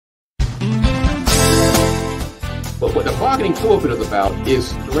But what the marketing pulpit is about is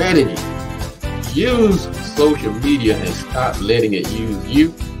strategy. Use social media and stop letting it use you.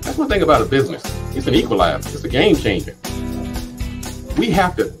 That's one thing about a business. It's an equalizer. It's a game changer. We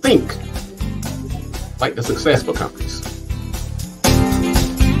have to think like the successful companies.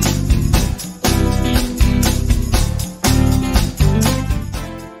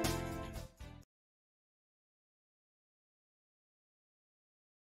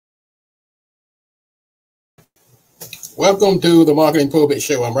 Welcome to the Marketing Pulpit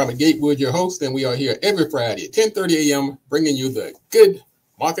Show. I'm Robert Gatewood, your host, and we are here every Friday at 10:30 a.m. bringing you the good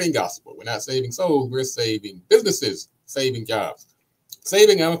marketing gospel. We're not saving souls, we're saving businesses, saving jobs,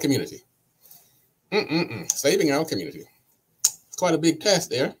 saving our community. Saving our community. It's quite a big task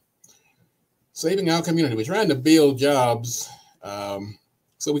there. Saving our community. We're trying to build jobs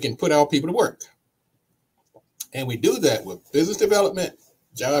so we can put our people to work. And we do that with business development,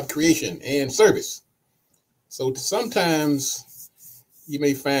 job creation, and service. So sometimes you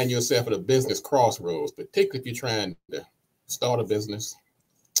may find yourself at a business crossroads, particularly if you're trying to start a business,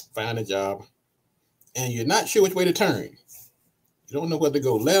 find a job, and you're not sure which way to turn. You don't know whether to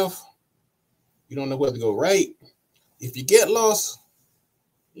go left. You don't know whether to go right. If you get lost,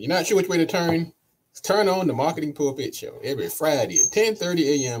 you're not sure which way to turn, turn on the Marketing Pulpit Show every Friday at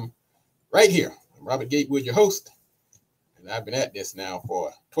 10:30 a.m. right here. I'm Robert Gatewood, your host, and I've been at this now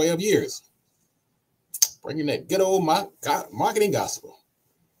for 12 years. Bringing that good old marketing gospel.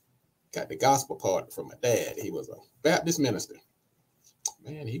 Got the gospel part from my dad. He was a Baptist minister.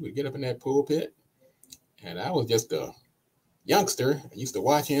 Man, he would get up in that pulpit, and I was just a youngster. I used to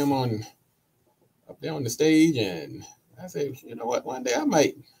watch him up there on the stage, and I said, you know what? One day I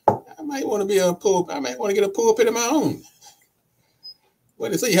might want to be a pulpit. I might want to get a pulpit of my own.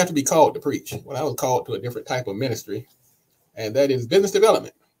 Well, they say you have to be called to preach. Well, I was called to a different type of ministry, and that is business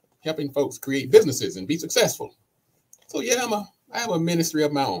development. Helping folks create businesses and be successful. So yeah, I have a ministry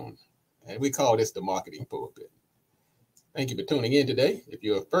of my own, and we call this the Marketing Pulpit. Thank you for tuning in today. If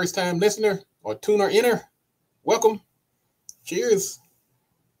you're a first-time listener or tuner-inner, welcome. Cheers.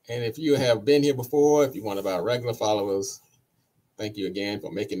 And if you have been here before, if you're one of our regular followers, thank you again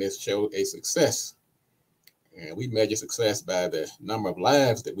for making this show a success. And we measure success by the number of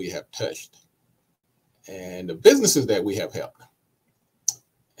lives that we have touched and the businesses that we have helped.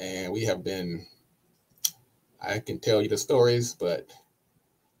 And we have been, I can tell you the stories, but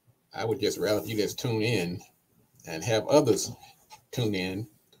I would just rather you just tune in and have others tune in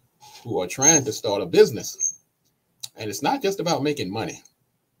who are trying to start a business. And it's not just about making money.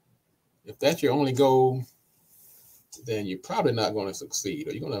 If that's your only goal, then you're probably not going to succeed.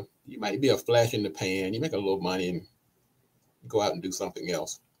 Or you might be a flash in the pan. You make a little money and go out and do something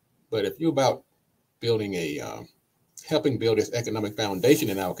else. But if you're about building helping build this economic foundation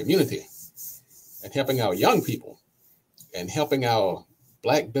in our community and helping our young people and helping our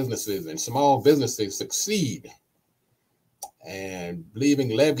Black businesses and small businesses succeed and leaving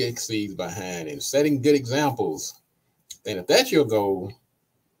legacies behind and setting good examples, then if that's your goal,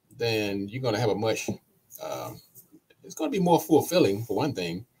 then you're going to have it's going to be more fulfilling for one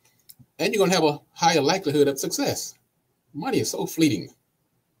thing, and you're going to have a higher likelihood of success. Money is so fleeting.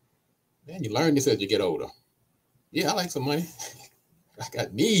 Man, you learn this as you get older. Yeah, I like some money. I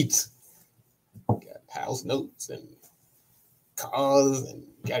got needs. Got house notes and cars and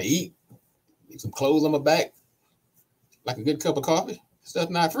got to eat. Need some clothes on my back. Like a good cup of coffee.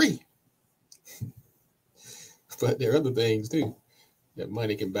 Stuff's not free. But there are other things too that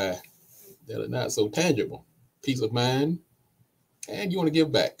money can buy that are not so tangible. Peace of mind. And you want to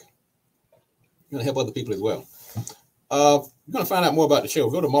give back. You want to help other people as well. You're going to find out more about the show.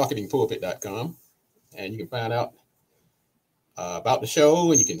 Go to marketingpulpit.com and you can find out about the show,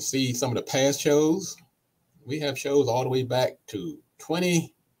 and you can see some of the past shows. We have shows all the way back to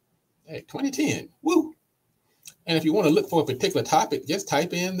 2010. Woo! And if you want to look for a particular topic, just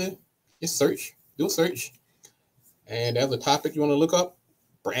type in do a search. And as a topic you want to look up,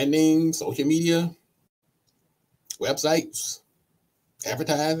 branding, social media, websites,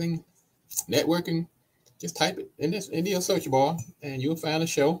 advertising, networking, just type it in your search bar and you'll find a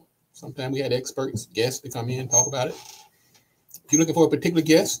show. Sometimes we had experts, guests to come in and talk about it. If you're looking for a particular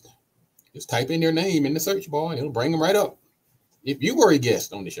guest, just type in their name in the search bar and it'll bring them right up. If you were a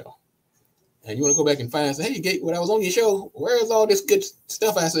guest on the show and you want to go back and find, say, hey, Gate, when I was on your show, where's all this good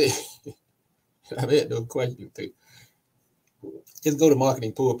stuff I said? I've had those questions too. Just go to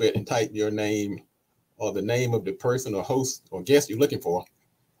Marketing Pulpit and type your name or the name of the person or host or guest you're looking for,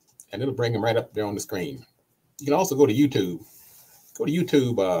 and it'll bring them right up there on the screen. You can also go to YouTube. Go to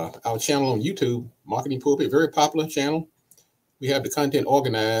YouTube, our channel on YouTube, Marketing Pulpit, very popular channel. We have the content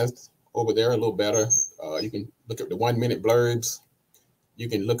organized over there a little better. You can look up the 1-minute blurbs. You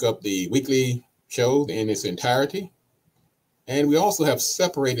can look up the weekly show in its entirety. And we also have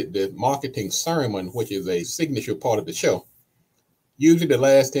separated the marketing sermon, which is a signature part of the show. Usually the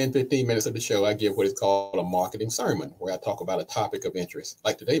last 10, 15 minutes of the show, I give what is called a marketing sermon, where I talk about a topic of interest.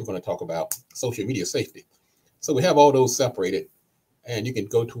 Like today, we're going to talk about social media safety. So we have all those separated, and you can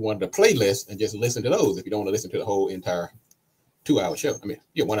go to one of the playlists and just listen to those if you don't want to listen to the whole entire 2-hour show. I mean,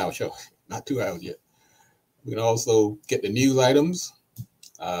 1 hour show, not 2 hours yet. We can also get the news items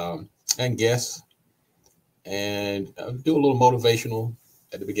and guests, and do a little motivational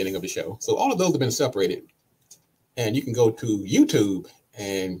at the beginning of the show. So all of those have been separated, and you can go to YouTube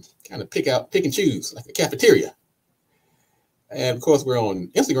and kind of pick and choose like a cafeteria. And of course, we're on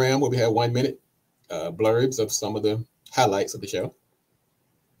Instagram, where we have 1-minute blurbs of some of the highlights of the show.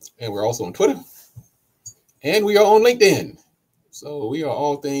 And we're also on Twitter, and we are on LinkedIn. So we are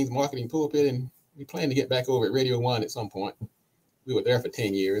all things marketing pulpit, and we plan to get back over at Radio One at some point. We were there for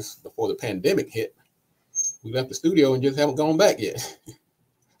 10 years before the pandemic hit. We left the studio and just haven't gone back yet.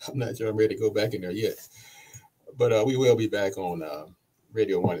 I'm not sure I'm ready to go back in there yet, but we will be back on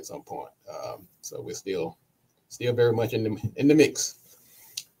Radio One at some point. So we're still very much in the mix.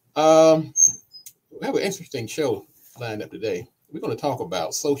 We have an interesting show lined up today. We're going to talk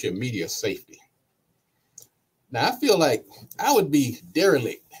about social media safety. Now, I feel like I would be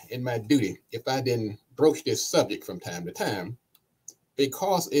derelict in my duty if I didn't broach this subject from time to time,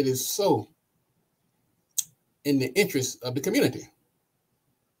 because it is so in the interest of the community.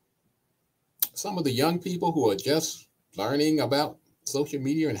 Some of the young people who are just learning about social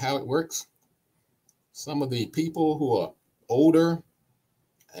media and how it works, some of the people who are older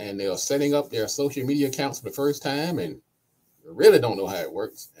and they are setting up their social media accounts for the first time and really don't know how it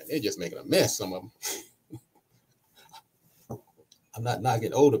works, and they're just making a mess, some of them. I'm not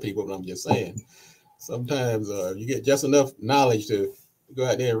knocking older people, but I'm just saying sometimes you get just enough knowledge to go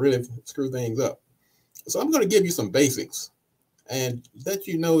out there and really screw things up. So I'm going to give you some basics and let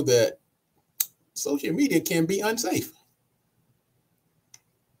you know that social media can be unsafe.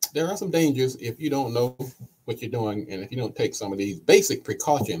 There are some dangers if you don't know what you're doing, and if you don't take some of these basic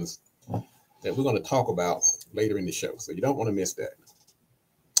precautions that we're going to talk about later in the show. So you don't want to miss that.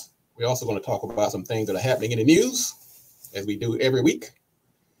 We're also going to talk about some things that are happening in the news, as we do every week.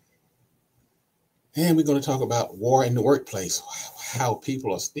 And we're going to talk about war in the workplace, how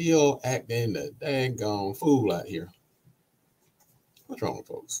people are still acting the daggone fool out here. What's wrong with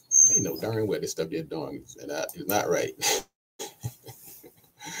folks? They know darn well this stuff they're doing is not right.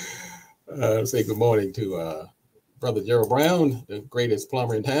 Say good morning to Brother Gerald Brown, the greatest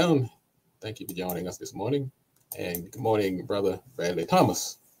plumber in town. Thank you for joining us this morning. And good morning, Brother Bradley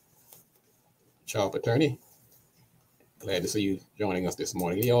Thomas, sharp attorney. Glad to see you joining us this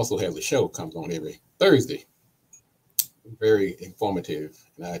morning. He also has a show, comes on every Thursday. Very informative.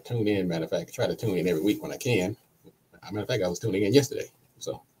 And I tune in. Matter of fact, I try to tune in every week when I can. Matter of fact, I was tuning in yesterday.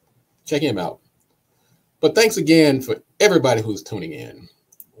 So check him out. But thanks again for everybody who's tuning in.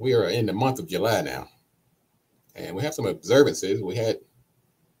 We are in the month of July now, and we have some observances. We had,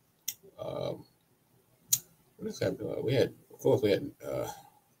 we had 4th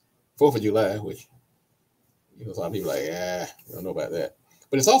of July, which, you know, some people are like, I don't know about that.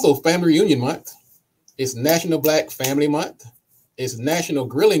 But it's also Family Reunion Month. It's National Black Family Month. It's National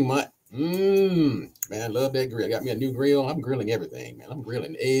Grilling Month. Man, I love that grill. I got me a new grill. I'm grilling everything, man. I'm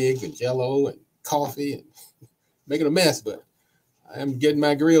grilling eggs and Jell-O and coffee and making a mess, but I'm getting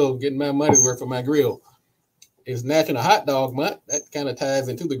my grill, getting my money's worth for my grill. It's National Hot Dog Month. That kind of ties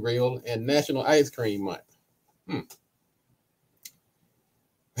into the grill, and National Ice Cream Month. Man,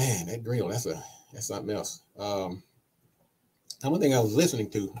 that grill, that's something else. One thing I was listening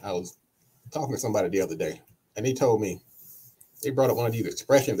to, I was talking to somebody the other day, and they told me, they brought up one of these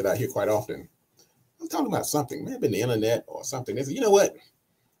expressions that I hear quite often. I was talking about something, maybe in the internet or something. They said, you know what?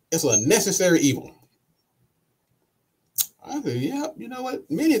 It's a necessary evil. I said, yeah, you know what?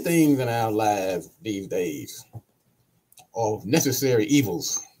 Many things in our lives these days are necessary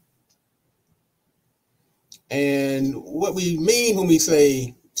evils. And what we mean when we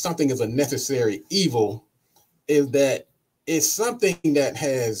say something is a necessary evil is that it's something that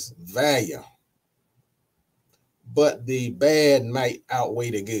has value, but the bad might outweigh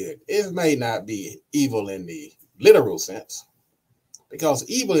the good. It may not be evil in the literal sense, because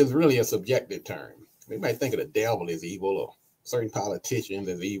evil is really a subjective term. We might think of the devil as evil, or certain politicians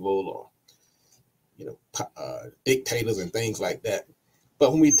as evil, or, you know, dictators and things like that.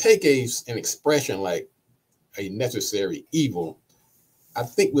 But when we take an expression like a necessary evil, I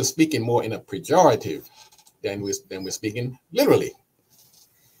think we're speaking more in a pejorative than we're speaking literally.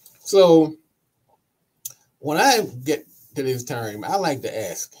 So when I get to this term, I like to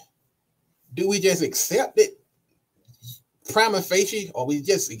ask, do we just accept it prima facie, or we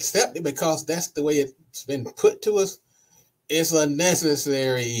just accept it because that's the way it's been put to us? It's a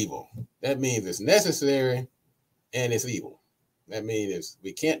necessary evil. That means it's necessary and it's evil. That means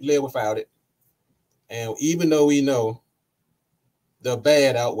we can't live without it. And even though we know the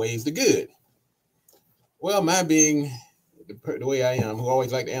bad outweighs the good. Well, my being the way I am, who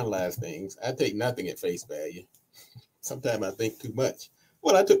always like to analyze things, I take nothing at face value. Sometimes I think too much.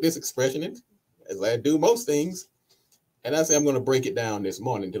 Well, I took this expression, as I do most things, and I say I'm going to break it down this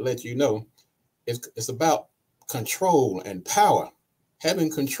morning to let you know it's about control and power, having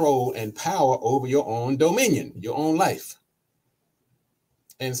control and power over your own dominion, your own life.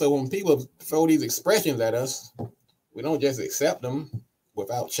 And so when people throw these expressions at us, we don't just accept them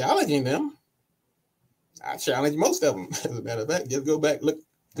without challenging them. I challenge most of them. As a matter of fact, just go back, look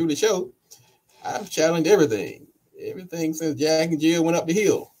through the show. I've challenged everything. Everything since Jack and Jill went up the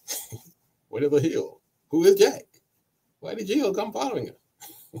hill. Whatever hill. Who is Jack? Why did Jill come following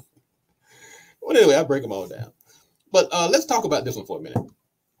her? Well, anyway, I break them all down. But let's talk about this one for a minute.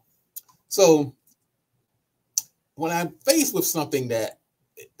 So when I'm faced with something that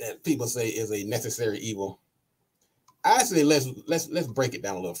people say is a necessary evil, I say let's break it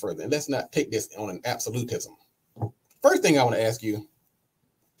down a little further, and let's not take this on an absolutism. First thing I want to ask you,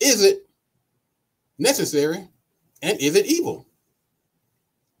 is it necessary and is it evil?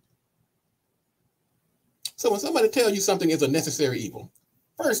 So when somebody tells you something is a necessary evil,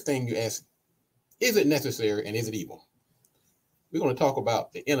 first thing you ask, is it necessary and is it evil? We're going to talk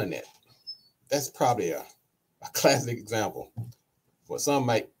about the internet. That's probably a classic example. What some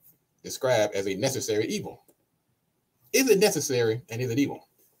might describe as a necessary evil. Is it necessary and is it evil?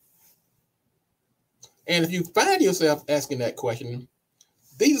 And if you find yourself asking that question,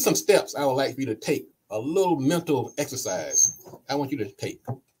 these are some steps I would like for you to take, a little mental exercise I want you to take.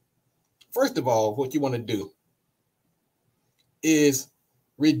 First of all, what you want to do is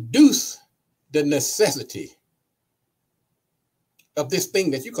reduce the necessity of this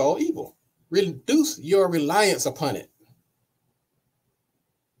thing that you call evil. Reduce your reliance upon it.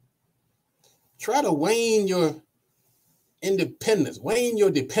 Try to wane your independence, wane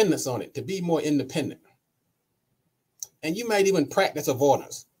your dependence on it to be more independent. And you might even practice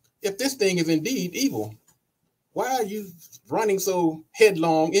avoidance. If this thing is indeed evil, why are you running so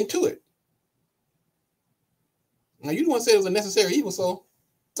headlong into it? Now, you don't want to say it was a necessary evil, so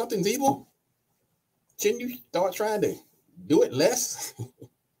something's evil. Shouldn't you start trying to do it less?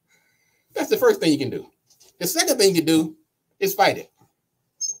 That's the first thing you can do. The second thing you do is fight it.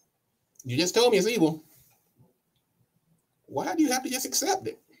 You just told me it's evil. Why do you have to just accept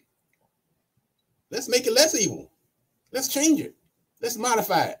it? Let's make it less evil. Let's change it. Let's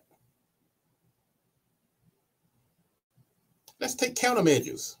modify it. Let's take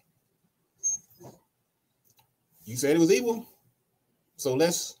countermeasures. You said it was evil, so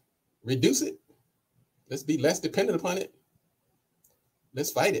let's reduce it. Let's be less dependent upon it.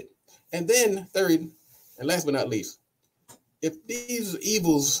 Let's fight it. And then third, and last but not least, if these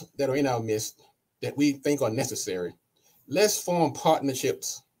evils that are in our midst that we think are necessary, let's form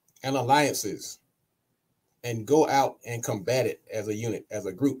partnerships and alliances and go out and combat it as a unit, as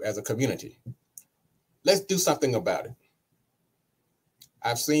a group, as a community. Let's do something about it.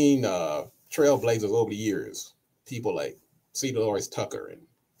 I've seen trailblazers over the years, people like C. Dolores Tucker and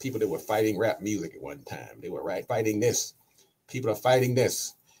people that were fighting rap music at one time. They were fighting this. People are fighting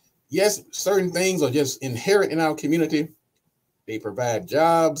this. Yes, certain things are just inherent in our community. They provide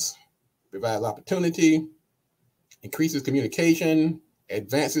jobs, provide opportunity, increases communication,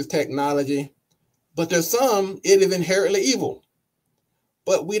 advances technology. But there's some, it is inherently evil.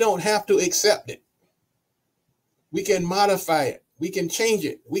 But we don't have to accept it. We can modify it. We can change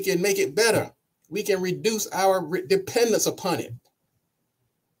it. We can make it better. We can reduce our dependence upon it.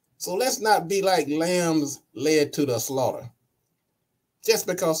 So let's not be like lambs led to the slaughter. Just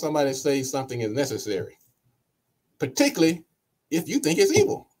because somebody says something is necessary. Particularly if you think it's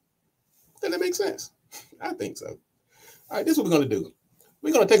evil. Does that make sense? I think so. All right, this is what we're going to do.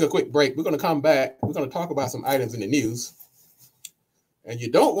 We're going to take a quick break. We're going to come back. We're going to talk about some items in the news. And you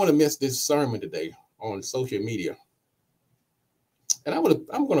don't want to miss this sermon today on social media. And I'm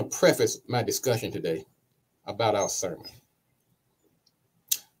going to preface my discussion today about our sermon.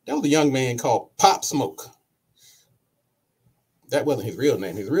 There was a young man called Pop Smoke. That wasn't his real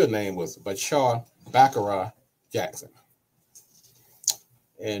name. His real name was Bashar Baccarat Jackson.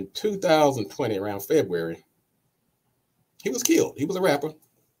 In 2020, around February, he was killed. He was a rapper.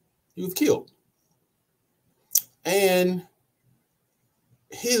 He was killed. And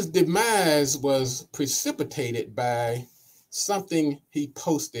his demise was precipitated by something he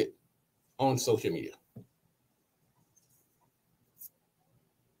posted on social media.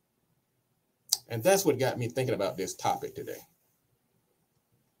 And that's what got me thinking about this topic today.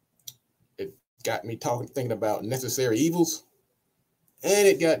 It got me thinking about necessary evils, and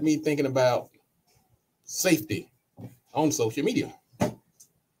it got me thinking about safety on social media.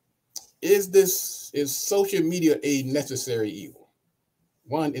 Is social media a necessary evil?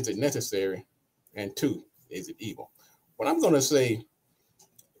 One, is it necessary? And two, is it evil? What I'm going to say,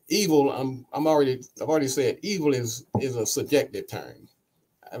 evil, I've already said evil is a subjective term.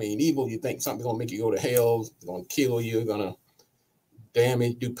 I mean, evil, you think something's going to make you go to hell, going to kill you, going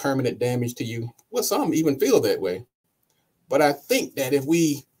to do permanent damage to you. Well, some even feel that way. But I think that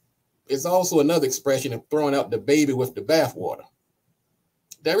it's also another expression of throwing out the baby with the bathwater.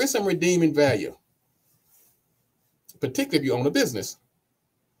 There is some redeeming value, particularly if you own a business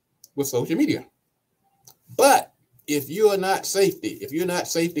with social media. But if you're not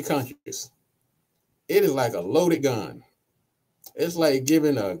safety conscious, it is like a loaded gun. It's like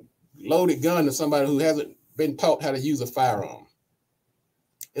giving a loaded gun to somebody who hasn't been taught how to use a firearm.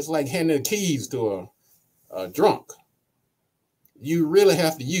 It's like handing the keys to a drunk. You really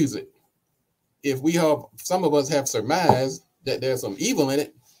have to use it. If some of us have surmised that there's some evil in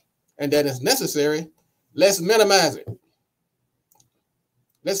it and that it's necessary, let's minimize it.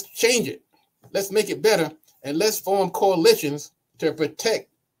 Let's change it. Let's make it better, and let's form coalitions to protect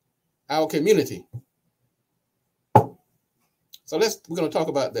our community. So we're going to talk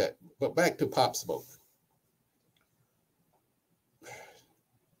about that. But back to Pop Smoke.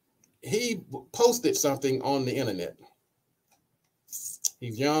 He posted something on the internet.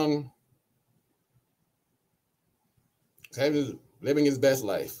 He's young, living his best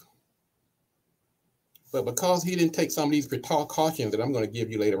life. But because he didn't take some of these precautions that I'm going to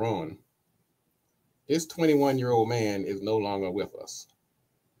give you later on, this 21-year-old man is no longer with us.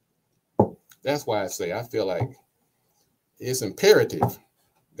 That's why I feel like it's imperative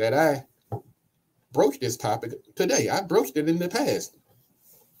that I broach this topic today. I broached it in the past,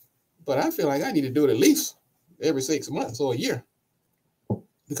 but I feel like I need to do it at least every 6 months or a year,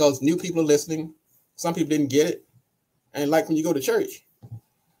 because new people are listening. Some people didn't get it. And like when you go to church,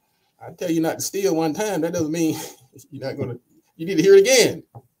 I tell you not to steal one time. That doesn't mean you need to hear it again.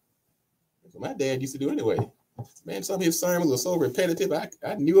 That's what my dad used to do anyway. Man, some of his sermons were so repetitive,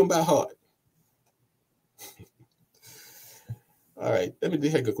 I knew them by heart. All right, let me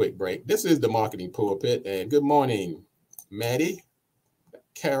take a quick break. This is the Marketing Pulpit, and good morning, Maddie.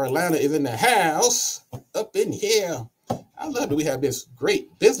 Carolina is in the house, up in here. I love that we have this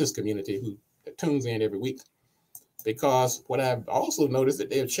great business community who tunes in every week, because what I've also noticed that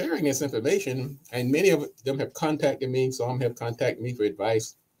they're sharing this information, and many of them have contacted me. Some have contacted me for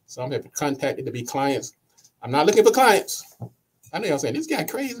advice. Some have contacted to be clients. I'm not looking for clients. I know y'all saying, this guy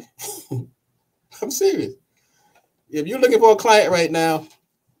crazy. I'm serious. If you're looking for a client right now,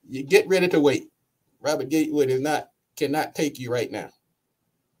 you get ready to wait. Robert Gatewood cannot take you right now.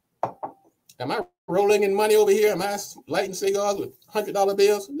 Am I rolling in money over here? Am I lighting cigars with $100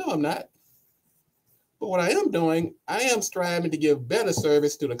 bills? No, I'm not. But what I am doing, I am striving to give better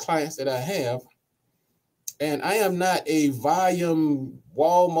service to the clients that I have. And I am not a volume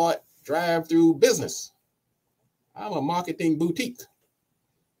Walmart drive-through business. I'm a marketing boutique.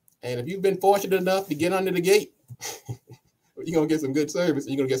 And if you've been fortunate enough to get under the gate, you're going to get some good service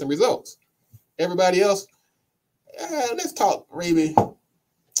and you're going to get some results. Everybody else, let's talk maybe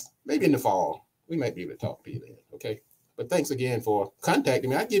in the fall. We might be able to talk to you then, okay? But thanks again for contacting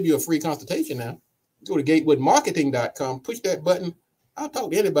me. I'll give you a free consultation now. Go to gatewoodmarketing.com, push that button. I'll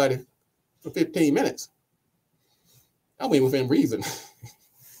talk to anybody for 15 minutes. I mean, within reason.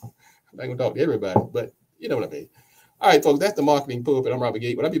 I'm not going to talk to everybody, but you know what I mean. All right, folks, that's the Marketing Pulpit. I'm Robert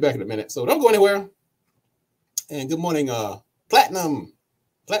Gatewood. I'll be back in a minute, so don't go anywhere. And good morning, Platinum,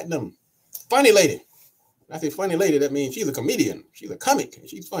 funny lady. I say funny lady, that means she's a comedian. She's a comic, and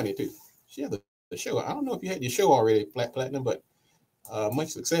she's funny too. She has a show. I don't know if you had your show already, Platinum, but much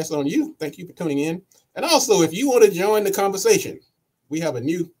success on you. Thank you for tuning in. And also, if you want to join the conversation, we have a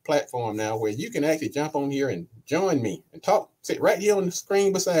new platform now where you can actually jump on here and join me and talk. Sit right here on the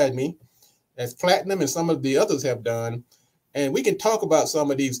screen beside me, as Platinum and some of the others have done. And we can talk about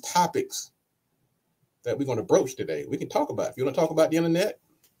some of these topics that we're going to broach today. We can talk about, if you want to talk about the internet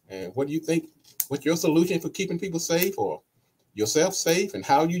and what do you think, what's your solution for keeping people safe or yourself safe and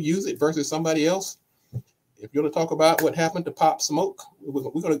how you use it versus somebody else. If you want to talk about what happened to Pop Smoke, we're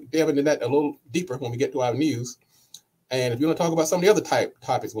going to delve into that a little deeper when we get to our news. And if you want to talk about some of the other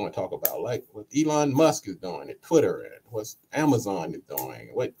topics we want to talk about, like what Elon Musk is doing at Twitter and what Amazon is doing,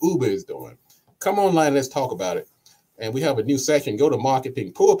 what Uber is doing, come online, let's talk about it. And we have a new section. Go to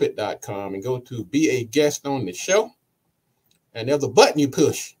marketingpulpit.com and go to be a guest on the show. And there's a button you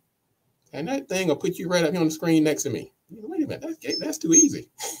push. And that thing will put you right up here on the screen next to me. Wait a minute, that's too easy.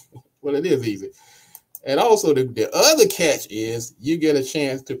 Well, it is easy. And also the other catch is you get a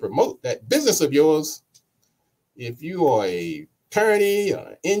chance to promote that business of yours. If you are a attorney,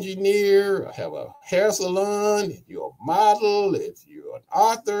 an engineer, or have a hair salon, if you're a model, if you're an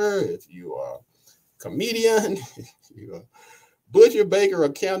author, if you are a comedian, if you're a butcher, baker, or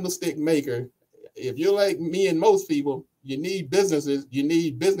candlestick maker, if you're like me and most people, you need businesses, you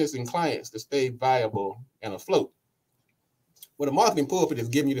need business and clients to stay viable and afloat. Well, the Marketing Pulpit is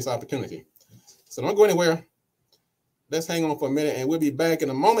giving you this opportunity. So don't go anywhere. Let's hang on for a minute and we'll be back in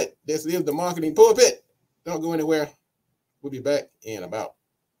a moment. This is the Marketing Pulpit. Don't go anywhere. We'll be back in about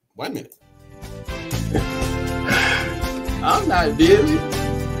 1 minute. I'm not busy.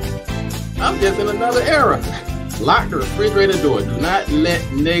 I'm just in another era. Lock the refrigerator door. Do not let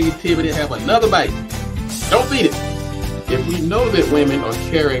negativity have another bite. Don't feed it. If we know that women are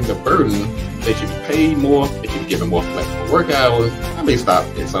carrying the burden, they should be paid more, they should be given more flexible work hours. I may stop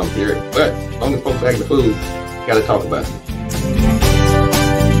in some period, but as long as folks bag the food, got to talk about it.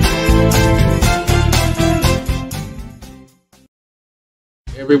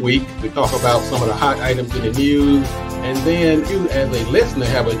 Every week, we talk about some of the hot items in the news, and then you, as a listener,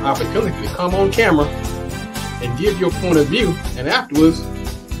 have an opportunity to come on camera and give your point of view, and afterwards,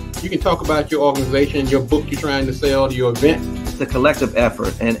 you can talk about your organization, your book you're trying to sell, your event. It's a collective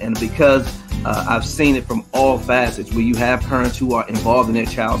effort, and because I've seen it from all facets, where you have parents who are involved in their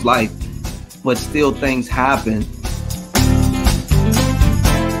child's life, but still things happen.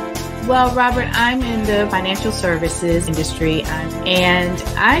 Well, Robert, I'm in the financial services industry, and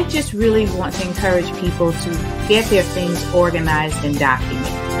I just really want to encourage people to get their things organized and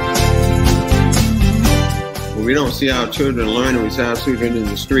documented. When we don't see our children learning, we see our children in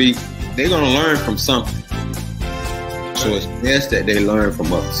the street, they're going to learn from something. So it's best that they learn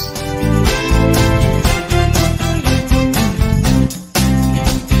from us.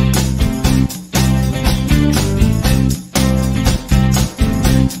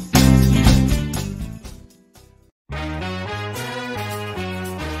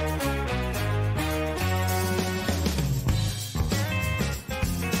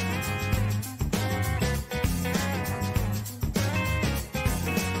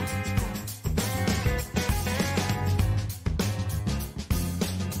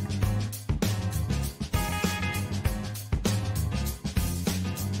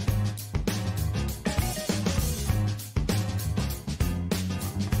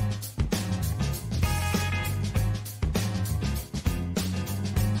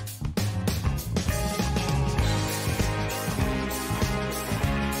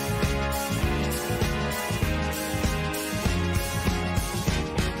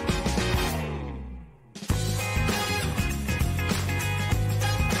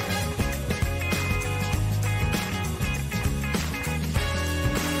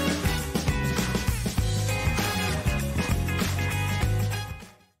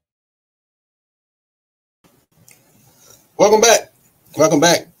 Welcome back. Welcome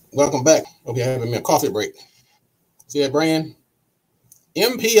back. Welcome back. Hope you're having me a coffee break. See that brand?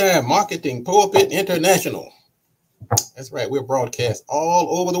 MPI Marketing Pulpit International. That's right. We're broadcast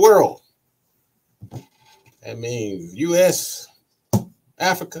all over the world. That means US,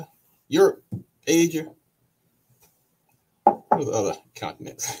 Africa, Europe, Asia. What are the other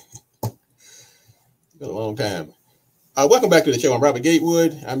continents? It's been a long time. Welcome back to the show. I'm Robert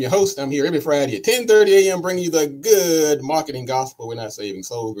Gatewood. I'm your host. I'm here every Friday at 10:30 a.m. bringing you the good marketing gospel. We're not saving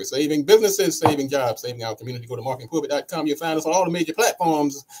souls. We're saving businesses, saving jobs, saving our community. Go to marketingpulpit.com. You'll find us on all the major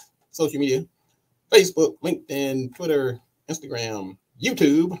platforms, social media, Facebook, LinkedIn, Twitter, Instagram,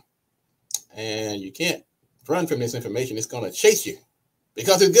 YouTube. And you can't run from this information. It's going to chase you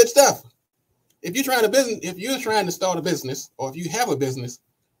because it's good stuff. If you're trying to start a business, or if you have a business,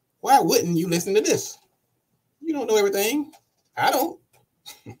 why wouldn't you listen to this? You don't know everything. I don't.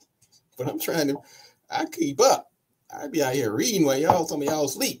 But I keep up. I be out here reading while some of y'all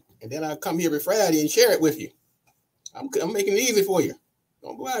sleep. And then I come here every Friday and share it with you. I'm making it easy for you.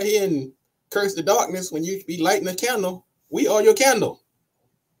 Don't go out here and curse the darkness when you be lighting a candle. We are your candle.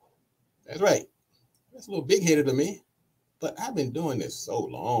 That's right. That's a little big-headed of me. But I've been doing this so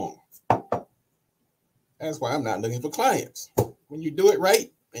long. That's why I'm not looking for clients. When you do it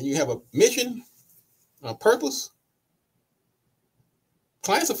right and you have a mission, a purpose,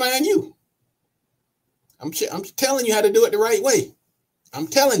 clients will find you. I'm telling you how to do it the right way. I'm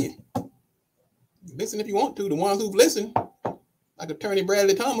telling you. Listen if you want to. The ones who've listened, like Attorney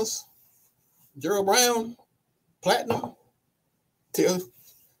Bradley Thomas, Gerald Brown, Platinum, till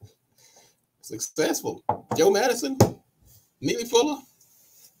successful. Joe Madison, Neely Fuller,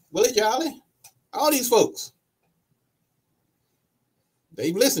 Willie Jolly, all these folks.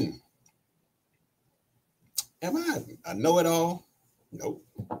 They've listened. Am I a know-it-all? Nope.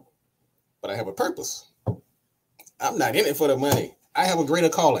 But I have a purpose. I'm not in it for the money. I have a greater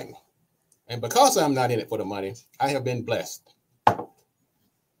calling. And because I'm not in it for the money, I have been blessed.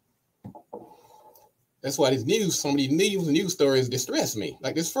 That's why some of these news stories distress me.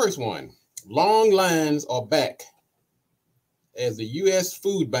 Like this first one. Long lines are back as the U.S.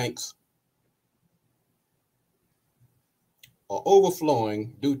 food banks are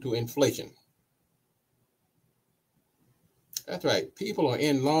overflowing due to inflation. That's right. People are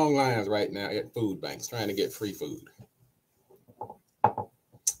in long lines right now at food banks trying to get free food.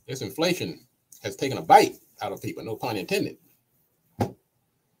 This inflation has taken a bite out of people, no pun intended.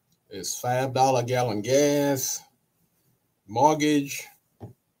 It's $5 a gallon gas, mortgage,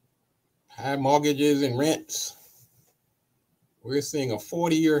 high mortgages and rents. We're seeing a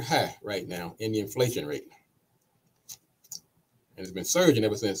 40-year high right now in the inflation rate. And it's been surging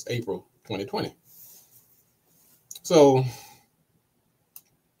ever since April 2020. So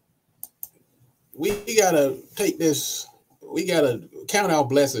we gotta take this, we gotta count our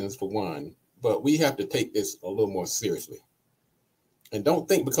blessings for one, but we have to take this a little more seriously. And don't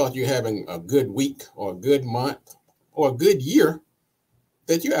think because you're having a good week or a good month or a good year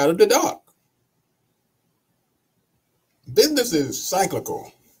that you're out of the dark. Business is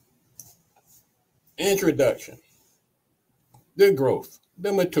cyclical. Introduction, the growth,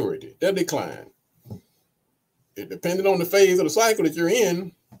 the maturity, the decline. It depending on the phase of the cycle that you're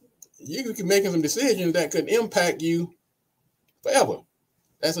in, you can make some decisions that could impact you forever.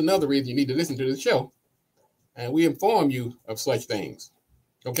 That's another reason you need to listen to the show. And we inform you of such things.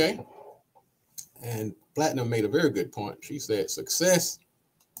 Okay? And Platinum made a very good point. She said success,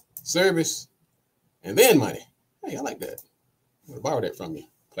 service, and then money. Hey, I like that. I'm going to borrow that from you,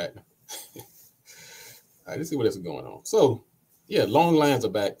 Platinum. All right, let's see what else is going on. So, yeah, long lines are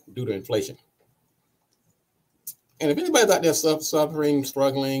back due to inflation. And if anybody's out there suffering,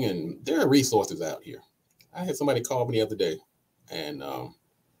 struggling, and there are resources out here. I had somebody call me the other day, and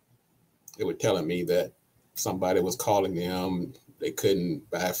they were telling me that somebody was calling them, they couldn't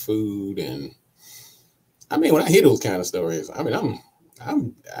buy food. And I mean, when I hear those kind of stories, I mean, I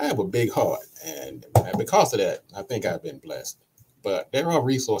have a big heart. And because of that, I think I've been blessed. But there are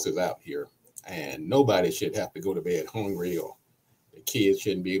resources out here, and nobody should have to go to bed hungry, or the kids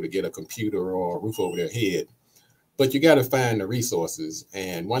shouldn't be able to get a computer or a roof over their head. But you got to find the resources.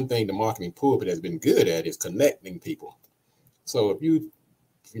 And one thing the marketing pulpit has been good at is connecting people. So if you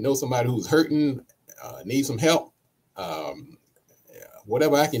know somebody who's hurting, needs some help,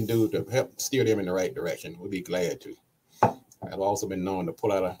 whatever I can do to help steer them in the right direction, we'll be glad to. I've also been known to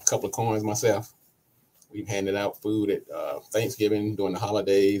pull out a couple of coins myself. We've handed out food at Thanksgiving during the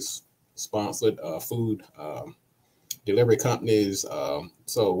holidays, sponsored food delivery companies.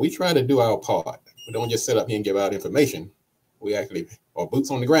 So we try to do our part. We don't just sit up here and give out information. We actually are boots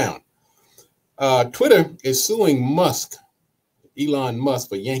on the ground. Twitter is suing Elon Musk,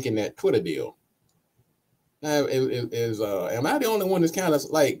 for yanking that Twitter deal. Now, am I the only one that's kind of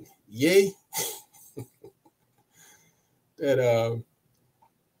like, yay? That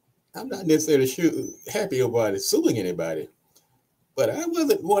I'm not necessarily happy about it suing anybody, but I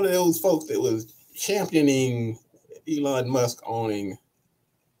wasn't one of those folks that was championing Elon Musk owning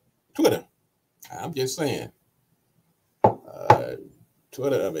Twitter. I'm just saying,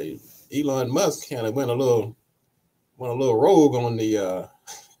 Twitter. I mean, Elon Musk kind of went a little rogue on the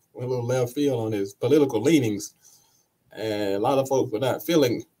went a little left field on his political leanings, and a lot of folks were not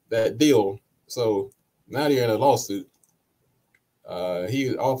feeling that deal. So now they're in a lawsuit.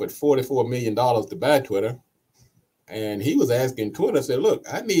 He offered $44 million to buy Twitter, and he was asking Twitter, said, look,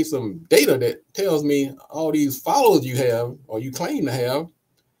 I need some data that tells me all these followers you have or you claim to have.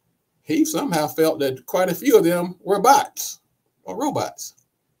 He somehow felt that quite a few of them were bots or robots.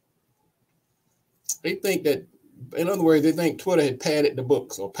 They think that, in other words, they think Twitter had padded the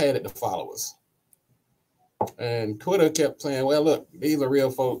books or padded the followers. And Twitter kept saying, well, look, these are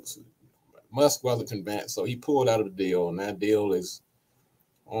real folks. Musk wasn't convinced, so he pulled out of the deal, and that deal is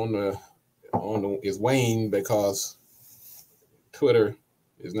is wane because Twitter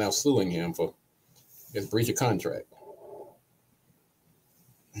is now suing him for his breach of contract.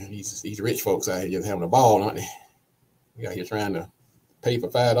 And these rich folks out here just having a ball, aren't they? We out here trying to pay for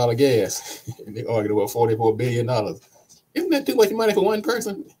 $5 gas. They argued about $44 billion. Isn't that too much money for one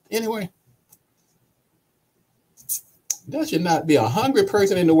person anyway? There should not be a hungry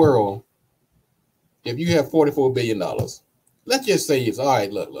person in the world if you have $44 billion. Let's just say it's all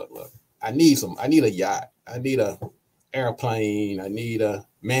right. Look. I need a yacht. I need a airplane. I need a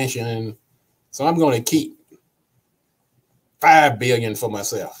mansion. So I'm going to keep $5 billion for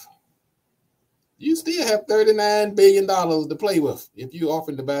myself. You still have $39 billion to play with if you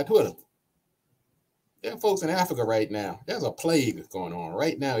offer to buy Twitter. There are folks in Africa right now. There's a plague going on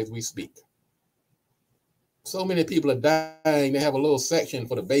right now as we speak. So many people are dying. They have a little section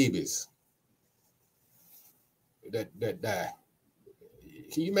for the babies that die.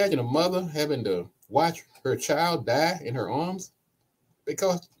 Can you imagine a mother having to watch her child die in her arms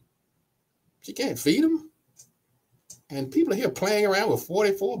because she can't feed them? And people are here playing around with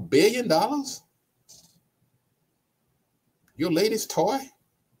 $44 billion? Your latest toy?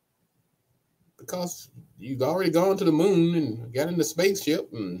 Because you've already gone to the moon and got in the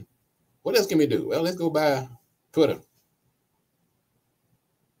spaceship. And what else can we do? Well, let's go buy Twitter.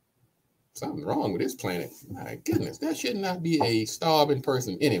 Something wrong with this planet. My goodness, there should not be a starving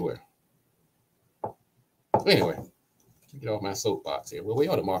person anywhere. Anyway, get off my soapbox here. Well, we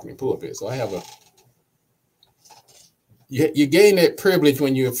are the marketing pulpit, so I have a. You gain that privilege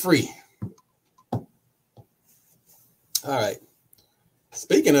when you're free. All right.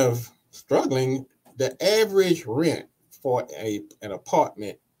 Speaking of struggling, the average rent for an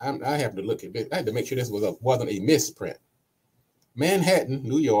apartment, I have to look at this. I had to make sure this wasn't a misprint. Manhattan,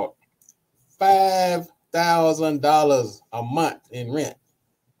 New York, $5,000 a month in rent.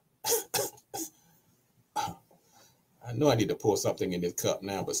 I know I need to pour something in this cup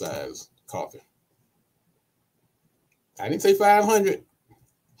now besides coffee. I didn't say 500.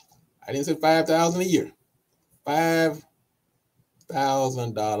 I didn't say 5,000 a year.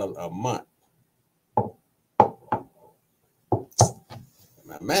 $5,000 a month.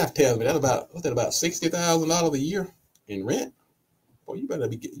 My math tells me that's about $60,000 a year in rent. Boy, you better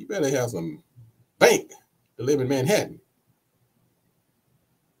have some bank to live in Manhattan.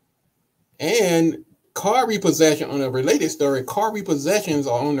 And car repossession, on a related story, car repossessions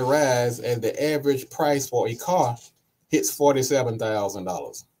are on the rise as the average price for a car hits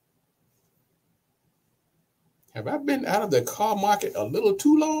 $47,000. Have I been out of the car market a little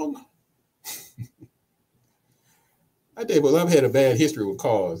too long? I did, but I've had a bad history with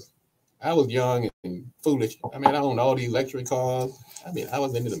cars. I was young and foolish. I mean, I owned all these luxury cars. I mean, I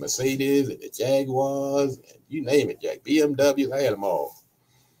was into the Mercedes and the Jaguars, and you name it, Jack, BMWs, I had them all.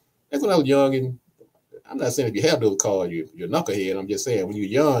 That's when I was young, and I'm not saying if you have those cars, you're knucklehead. I'm just saying when you're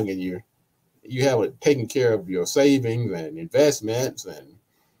young and you have taken care of your savings and investments, and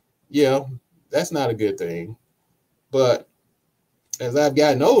yeah, that's not a good thing. But as I've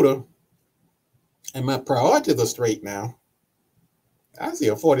gotten older and my priorities are straight now, I see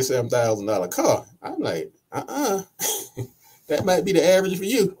a $47,000 car. I'm like, that might be the average for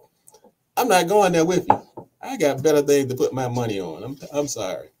you. I'm not going there with you. I got better things to put my money on. I'm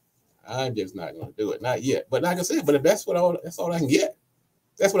sorry. I'm just not going to do it. Not yet. But like I said, but if that's all I can get,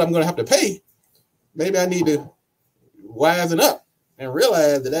 that's what I'm going to have to pay. Maybe I need to wisen up and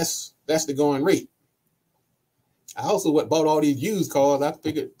realize that that's the going rate. I also bought all these used cars. I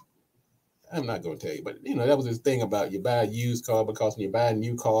figured, I'm not going to tell you, but that was this thing about you buy a used car because when you buy a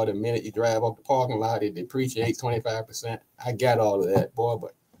new car, the minute you drive off the parking lot, it depreciates 25%. I got all of that, boy,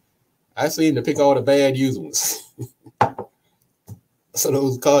 but I seem to pick all the bad used ones. So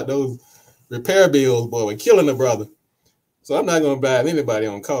those repair bills, boy, were killing the brother. So I'm not going to advise anybody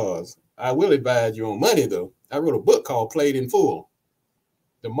on cars. I will advise you on money, though. I wrote a book called Played in Full: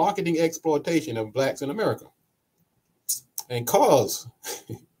 The Marketing Exploitation of Blacks in America. And cars,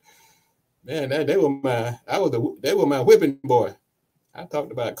 man, they were my whipping boy. I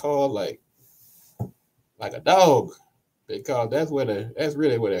talked about cars like a dog, because that's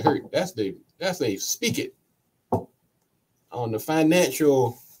really where it hurt. That's a speak it on the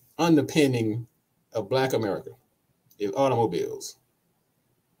financial underpinning of Black America is automobiles.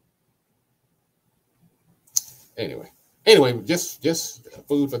 Anyway, just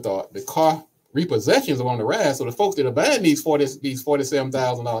food for thought. The car repossessions are on the rise, so the folks that are buying these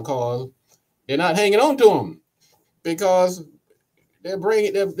 $47,000 cars, they're not hanging on to them because they're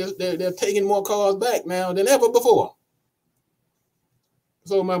taking more cars back now than ever before.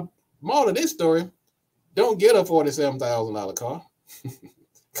 So my moral of this story: don't get a $47,000 car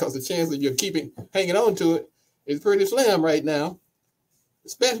because the chance that you're hanging on to it is pretty slim right now,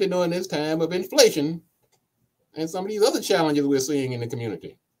 especially during this time of inflation and some of these other challenges we're seeing in the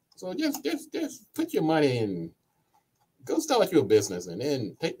community. So just put your money in go start your business and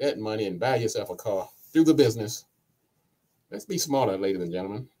then take that money and buy yourself a car through the business. Let's be smarter, ladies and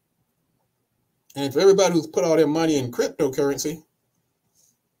gentlemen. And for everybody who's put all their money in cryptocurrency,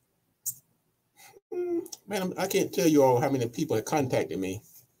 man, I can't tell you all how many people have contacted me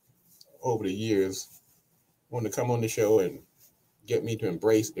over the years, wanting to come on the show and get me to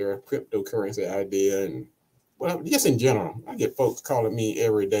embrace their cryptocurrency idea. And well, just in general, I get folks calling me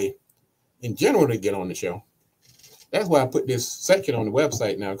every day in general to get on the show. That's why I put this section on the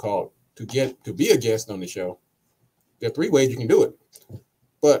website now called to be a guest on the show. There are 3 ways you can do it.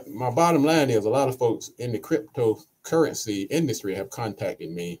 But my bottom line is a lot of folks in the cryptocurrency industry have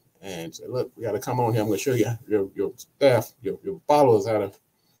contacted me and said, look, we got to come on here. I'm going to show you your staff, your followers how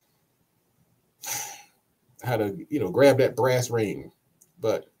to grab that brass ring.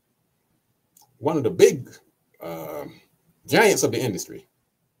 But one of the big giants of the industry,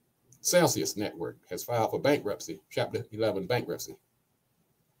 Celsius Network, has filed for bankruptcy, Chapter 11 bankruptcy.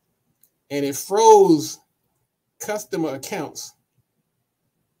 And it froze customer accounts,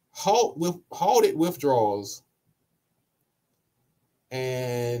 halted withdrawals,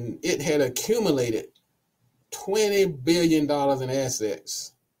 and it had accumulated $20 billion in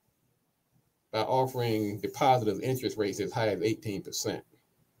assets by offering depositors interest rates as high as 18%.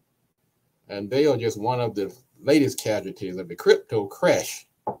 And they are just one of the latest casualties of the crypto crash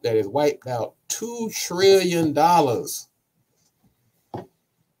that has wiped out $2 trillion.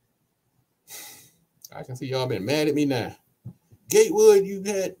 I can see y'all been mad at me now. Gatewood, you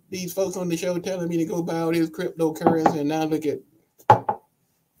had these folks on the show telling me to go buy all this cryptocurrency, and now look at,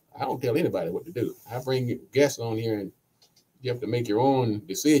 I don't tell anybody what to do. I bring guests on here and you have to make your own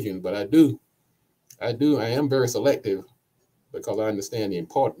decisions, but I am very selective because I understand the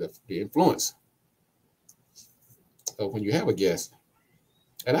importance of the influence of when you have a guest.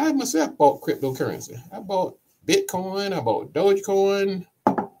 And I myself bought cryptocurrency. I bought Bitcoin, I bought Dogecoin,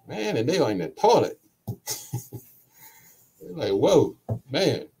 man, and they are in the toilet. Like, whoa,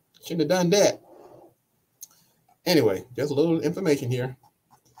 man, shouldn't have done that. Anyway, just a little information here.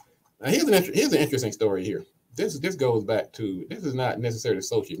 Now, here's an interesting story here. This goes back to, this is not necessarily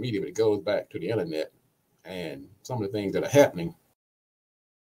social media, but it goes back to the internet and some of the things that are happening.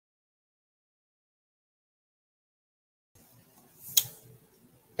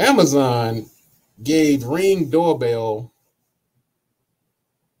 Amazon gave Ring doorbell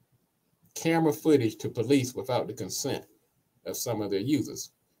camera footage to police without the consent of some of their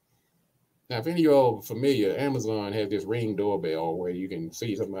users. Now, if any of y'all are familiar, Amazon has this Ring doorbell where you can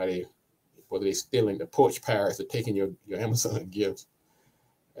see somebody, whether they're stealing the porch pirates or taking your Amazon gifts.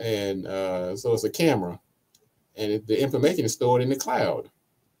 And so it's a camera, and the information is stored in the cloud.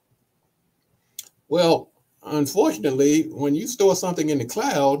 Well, unfortunately, when you store something in the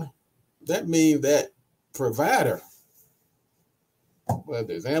cloud, that means that provider,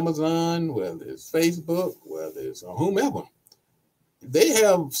 whether it's Amazon, whether it's Facebook, whether it's whomever, they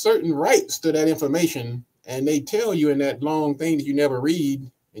have certain rights to that information, and they tell you in that long thing that you never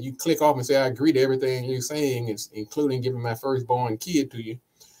read, and you click off and say, I agree to everything you're saying, including giving my firstborn kid to you.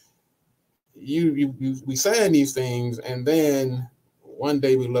 We sign these things, and then one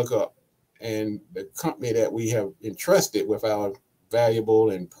day we look up, and the company that we have entrusted with our valuable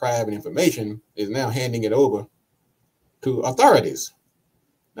and private information is now handing it over to authorities.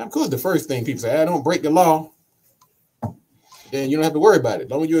 Now, of course, the first thing people say, I don't break the law, then you don't have to worry about it, as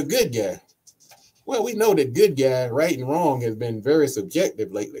long as you're a good guy. Well, we know that good guy, right and wrong, has been very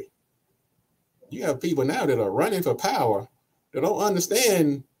subjective lately. You have people now that are running for power that don't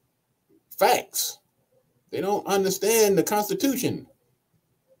understand facts. They don't understand the Constitution.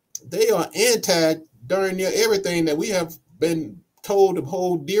 They are anti darn near everything that we have been told to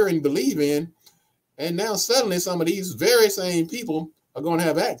hold dear and believe in. And now suddenly some of these very same people are going to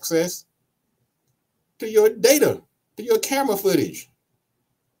have access to your data, to your camera footage.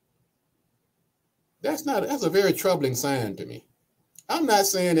 That's a very troubling sign to me. I'm not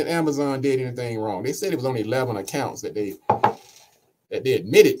saying that Amazon did anything wrong. They said it was only 11 accounts that they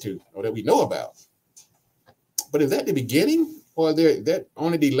admitted to or that we know about. But is that the beginning, or is that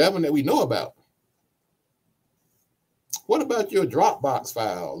only the 11 that we know about? What about your Dropbox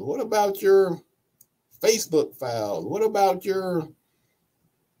files? What about your Facebook files? What about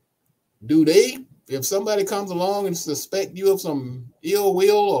if somebody comes along and suspect you of some ill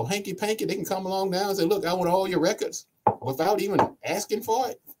will or hanky-panky, they can come along now and say, look, I want all your records without even asking for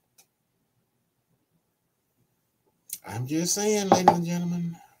it? I'm just saying, ladies and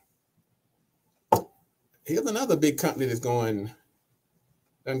gentlemen. Here's another big company that's gone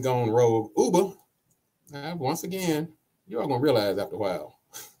rogue, Uber. Now, once again, you're all going to realize after a while.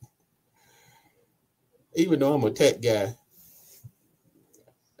 even though I'm a tech guy,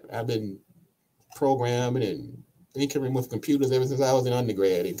 I've been programming and tinkering with computers ever since I was an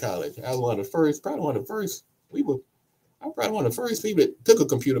undergrad in college. I was one of the first, probably one of the first. I'm probably one of the first people that took a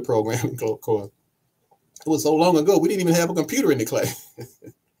computer programming course. It was so long ago, we didn't even have a computer in the class.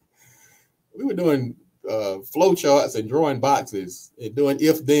 We were doing flow charts and drawing boxes and doing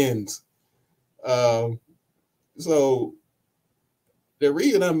if-thens. So the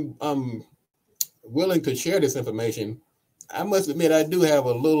reason I'm willing to share this information, I must admit I do have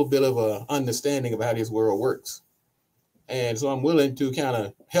a little bit of an understanding of how this world works. And so I'm willing to kind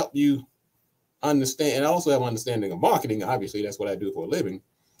of help you understand, and I also have an understanding of marketing. Obviously, that's what I do for a living.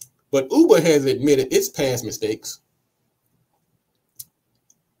 But Uber has admitted its past mistakes.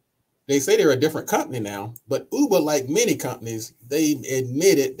 They say they're a different company now, but Uber, like many companies, they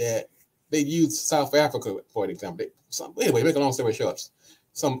admitted that they used South Africa for an example. Anyway, make a long story short,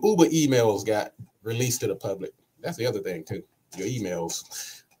 some Uber emails got released to the public. That's the other thing too. Your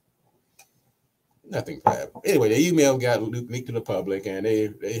emails. Nothing private. Anyway, the email got leaked to the public, and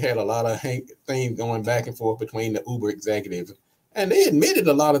they had a lot of things going back and forth between the Uber executives. And they admitted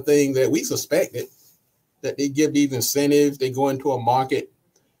a lot of things that we suspected, that they give these incentives. They go into a market.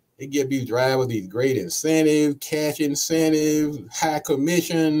 They give these drivers these great incentives, cash incentives, high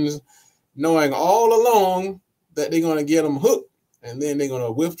commissions, knowing all along that they're going to get them hooked. And then they're going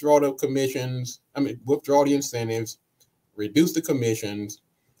to withdraw the commissions. Withdraw the incentives, reduce the commissions.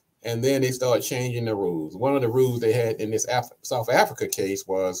 And then they start changing the rules. One of the rules they had in this South Africa case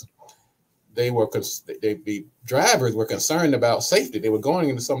was the drivers were concerned about safety. They were going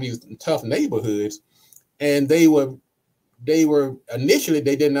into some of these tough neighborhoods, and they were initially,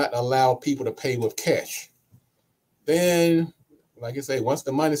 they did not allow people to pay with cash. Then, like I say, once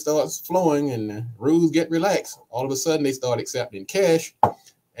the money starts flowing and the rules get relaxed, all of a sudden they start accepting cash,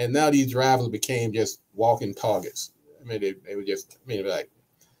 and now these drivers became just walking targets. I mean, they were just,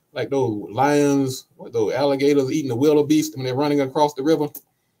 like those lions, or those alligators eating the wildebeest when they're running across the river.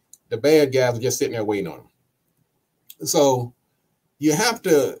 The bad guys are just sitting there waiting on them. So you have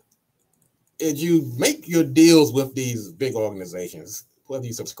to, as you make your deals with these big organizations, whether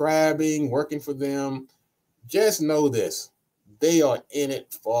you're subscribing, working for them, just know this: they are in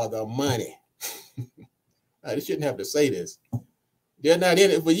it for the money. They shouldn't have to say this. They're not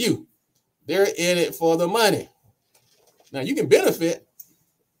in it for you. They're in it for the money. Now you can benefit.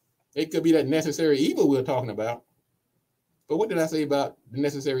 It could be that necessary evil we're talking about. But what did I say about the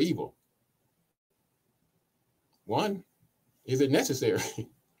necessary evil? One, is it necessary?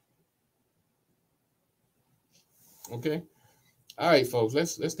 Okay. All right, folks,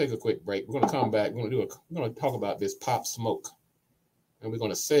 let's take a quick break. We're going to come back. We're going to talk about this Pop Smoke. And we're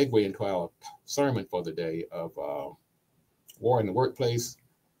going to segue into our sermon for the day of war in the workplace.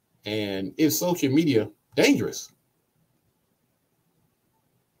 And is social media dangerous?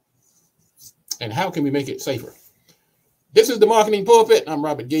 And how can we make it safer? This is the Marketing Pulpit. I'm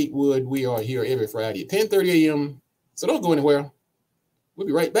Robert Gatewood. We are here every Friday at 10:30 a.m. So don't go anywhere. We'll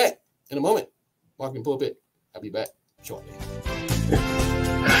be right back in a moment. Marketing Pulpit. I'll be back shortly.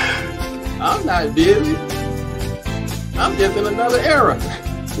 I'm not busy. I'm just in another era.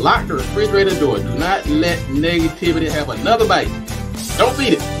 Lock the refrigerator door. Do not let negativity have another bite. Don't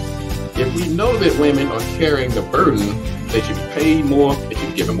feed it. If we know that women are carrying the burden, they should be paid more. They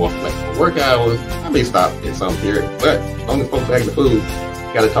should be given more flexible work hours. I may stop in some period, but as long as folks bag the food,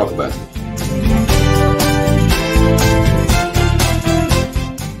 got to talk about it.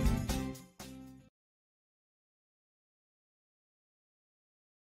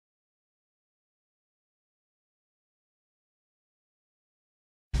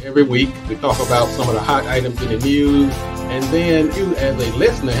 Every week, we talk about some of the hot items in the news, and then you, as a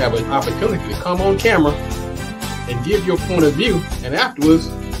listener, have an opportunity to come on camera and give your point of view, and afterwards,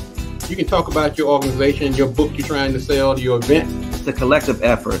 you can talk about your organization, your book you're trying to sell, your event. It's a collective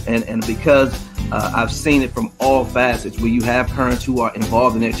effort, and because I've seen it from all facets, where you have parents who are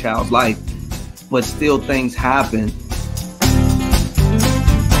involved in their child's life, but still things happen.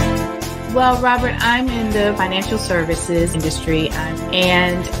 Well, Robert, I'm in the financial services industry,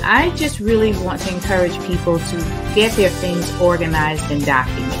 and I just really want to encourage people to get their things organized and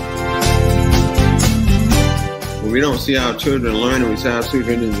documented. When we don't see our children learning, we see our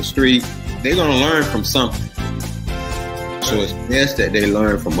children in the street, they're going to learn from something. So it's best that they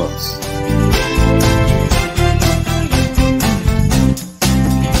learn from us.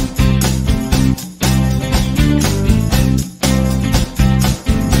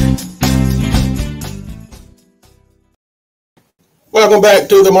 Welcome Welcome back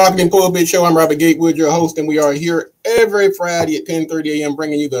to the Marketing Pulpit Show. I'm Robert Gatewood, your host, and we are here every Friday at 10:30 a.m.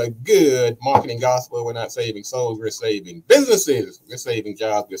 bringing you the good marketing gospel. We're not saving souls, we're saving businesses, we're saving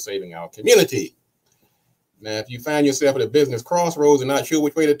jobs, we're saving our community. Now, if you find yourself at a business crossroads and not sure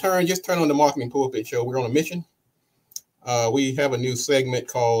which way to turn, just turn on the Marketing Pulpit Show. We're on a mission. We have a new segment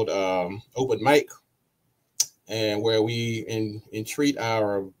called Open Mic, and where we entreat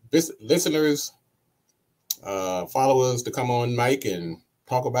our listeners, followers to come on mic and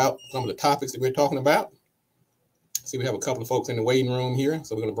talk about some of the topics that we're talking about. See, we have a couple of folks in the waiting room here,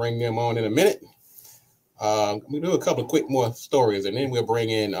 so we're going to bring them on in a minute. We'll do a couple of quick more stories, and then we'll bring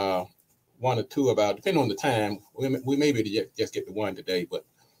in one or two about, depending on the time, we may be able to just get the one today, but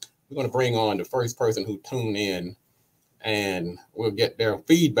we're going to bring on the first person who tuned in, and we'll get their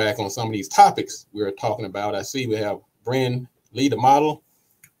feedback on some of these topics we're talking about. I see we have Bryn Lee, the model.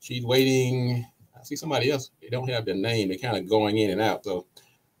 She's waiting. I see somebody else. They don't have their name. They're kind of going in and out. So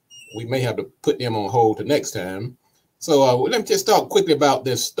we may have to put them on hold to next time. So let me just talk quickly about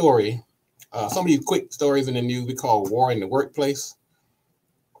this story. Some of these quick stories in the news we call War in the Workplace.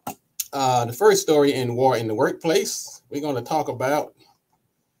 The first story in War in the Workplace, we're going to talk about,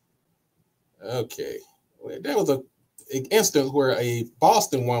 okay, there was an instance where a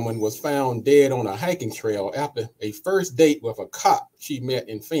Boston woman was found dead on a hiking trail after a first date with a cop she met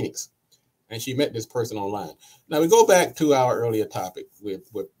in Phoenix. And she met this person online. Now we go back to our earlier topic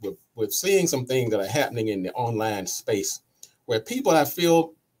with seeing some things that are happening in the online space where people, I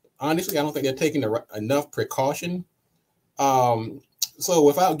feel, honestly, I don't think they're taking enough precaution. So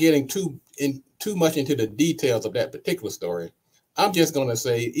without getting too much into the details of that particular story, I'm just going to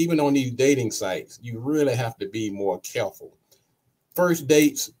say, even on these dating sites, you really have to be more careful. First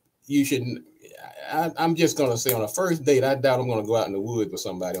dates, you shouldn't. I'm just going to say on a first date, I doubt I'm going to go out in the woods with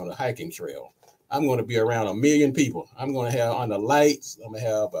somebody on a hiking trail. I'm going to be around 1 million people. I'm going to have on the lights. I'm going to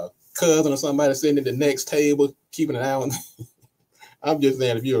have a cousin or somebody sitting at the next table, keeping an eye on. I'm just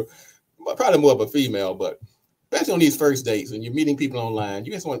saying, if you're probably more of a female, but especially on these first dates and you're meeting people online,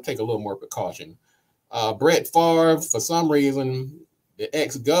 you just want to take a little more precaution. Brett Favre, for some reason, the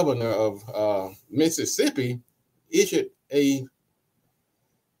ex-governor of Mississippi, issued a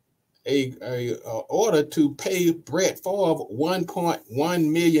order to pay Brett Favre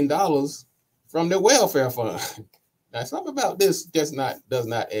 $1.1 million from the welfare fund. Now, something about this just does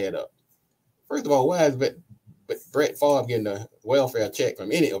not add up. First of all, why is Brett Favre getting a welfare check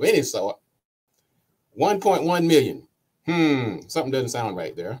from any sort? 1.1 million. Something doesn't sound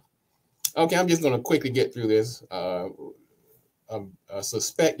right there. Okay, I'm just going to quickly get through this. A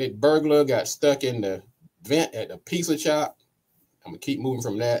suspected burglar got stuck in the vent at a pizza shop. I'm going to keep moving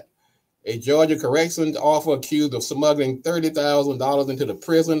from that. A Georgia corrections officer accused of smuggling $30,000 into the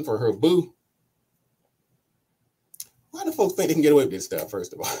prison for her boo. Why do folks think they can get away with this stuff,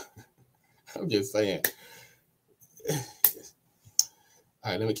 first of all? I'm just saying. All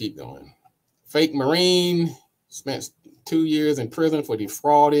right, let me keep going. Fake Marine spent 2 years in prison for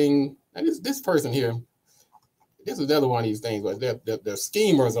defrauding. And this person here, this is the other one of these things, but the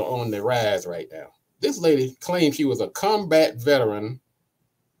schemers are on the rise right now. This lady claimed she was a combat veteran,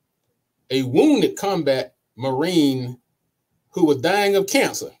 a wounded combat Marine who was dying of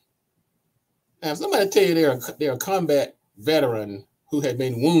cancer. Now, if somebody tell you they're a combat veteran who had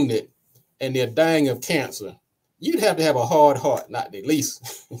been wounded and they're dying of cancer, you'd have to have a hard heart not to at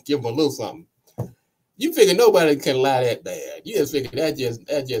least give them a little something. You figure nobody can lie that bad. You just figure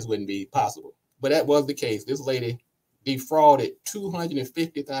that just wouldn't be possible. But that was the case. This lady defrauded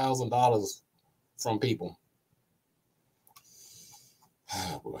 $250,000 from people.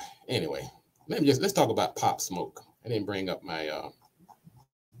 Oh boy. Anyway, let's talk about Pop Smoke. I didn't bring up my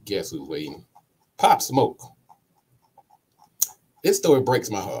guess who's waiting. Pop Smoke. This story breaks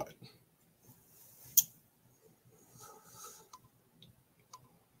my heart.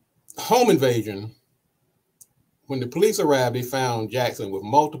 Home invasion. When the police arrived, they found Jackson with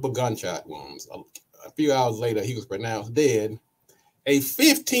multiple gunshot wounds. A few hours later, he was pronounced dead. A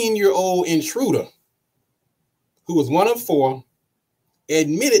 15-year-old intruder, who was one of four,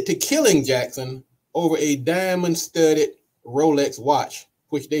 admitted to killing Jackson over a diamond-studded Rolex watch,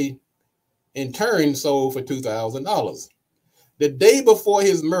 which they in turn sold for $2,000. The day before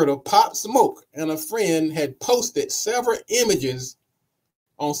his murder, Pop Smoke and a friend had posted several images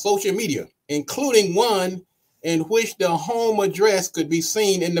on social media, including one in which the home address could be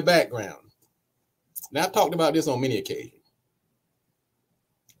seen in the background. Now, I've talked about this on many occasions.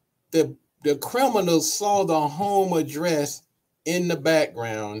 The criminals saw the home address in the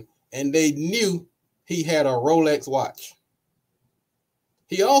background and they knew he had a Rolex watch.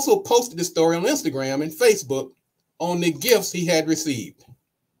 He also posted the story on Instagram and Facebook on the gifts he had received.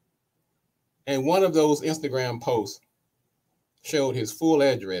 And one of those Instagram posts showed his full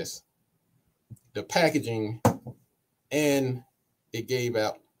address, the packaging, and it gave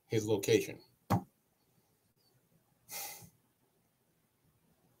out his location.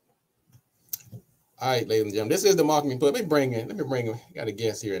 All right, ladies and gentlemen, this is the marketing report. Let me bring him. Got a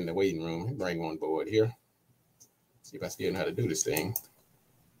guest here in the waiting room. Let me bring him on board here. See if I still know how to do this thing.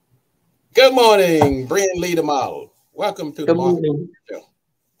 Good morning, Brian Lee, the model. Welcome to the marketing show.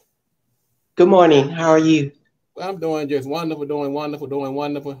 Good morning. How are you? Well, I'm doing just wonderful, doing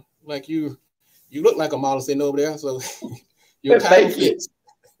wonderful. Like you look like a model sitting over there, so your time fits.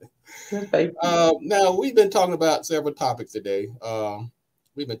 Thank you. Now, we've been talking about several topics today.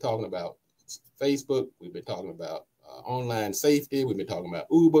 We've been talking about Facebook. We've been talking about online safety. We've been talking about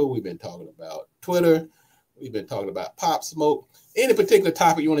Uber. We've been talking about Twitter. We've been talking about Pop Smoke. Any particular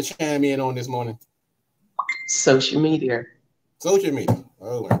topic you want to chime in on this morning? Social media. Social media.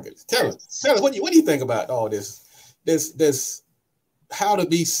 Oh my goodness. Tell us what do you think about all this? This how to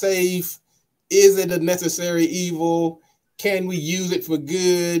be safe? Is it a necessary evil? Can we use it for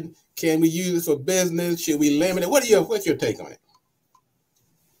good? Can we use it for business? Should we limit it? What's your take on it?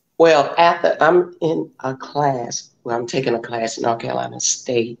 Well, I'm in a class where I'm taking a class in North Carolina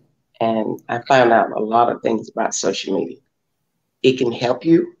State, and I found out a lot of things about social media. It can help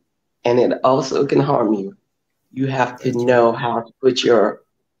you, and it also can harm you. You have to know how to put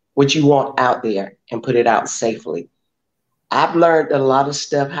what you want out there and put it out safely. I've learned a lot of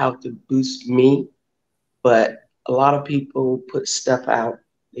stuff how to boost me, but a lot of people put stuff out.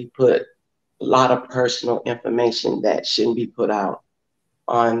 They put a lot of personal information that shouldn't be put out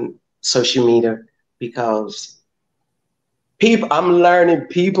on social media because I'm learning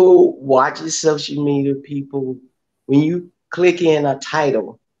people watching social media, when you click in a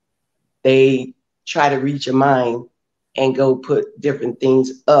title, they try to reach your mind and go put different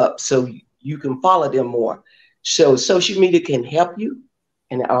things up so you can follow them more. So social media can help you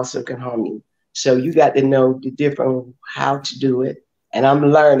and it also can harm you. So you got to know the different how to do it. And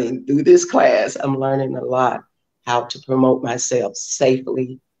I'm learning through this class, I'm learning a lot how to promote myself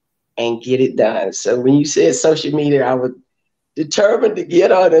safely and get it done. So when you said social media, I was determined to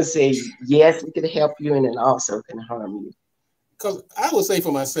get on and say, yes, it can help you and it also can harm you. Because I would say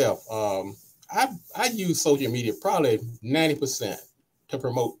for myself, I use social media probably 90% to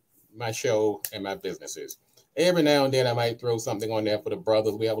promote my show and my businesses. Every now and then I might throw something on there for the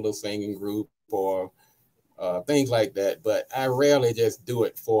brothers. We have a little singing group or things like that, but I rarely just do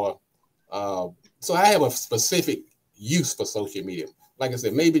it for, so I have a specific use for social media. Like I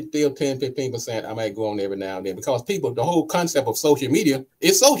said, maybe still 10, 15%, I might go on every now and then because the whole concept of social media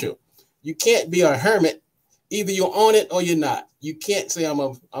is social. You can't be a hermit. Either you're on it or you're not. You can't say I'm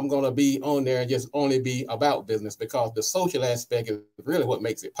going to be on there and just only be about business because the social aspect is really what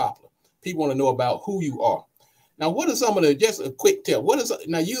makes it popular. People want to know about who you are. Now, what are some of the, just a quick tip.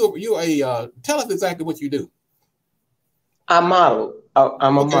 Tell us exactly what you do. I model.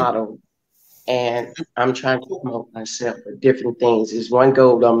 I'm a model and I'm trying to promote myself for different things. There's one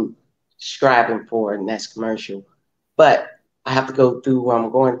goal I'm striving for and that's commercial, but I have to go through what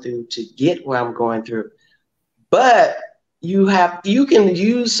I'm going through to get where I'm going through. But you can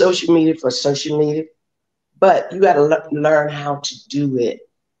use social media for social media, but you got to learn how to do it.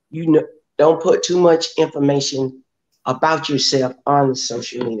 Don't put too much information about yourself on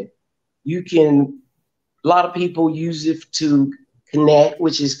social media. A lot of people use it to connect,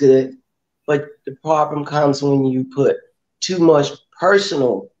 which is good, but the problem comes when you put too much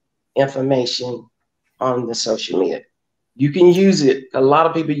personal information on the social media. You can use it. A lot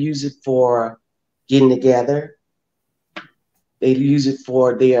of people use it for getting together. They use it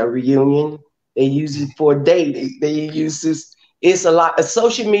for their reunion. They use it for dating. They use this. It's a lot.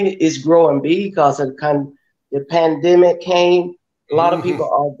 Social media is growing big because of the pandemic came. A lot of people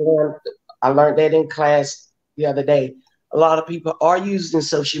are doing. I learned that in class the other day. A lot of people are using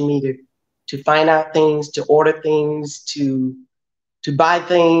social media to find out things, to order things, to buy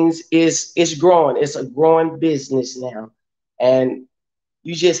things. It's growing. It's a growing business now, and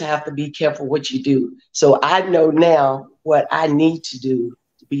you just have to be careful what you do. So I know now what I need to do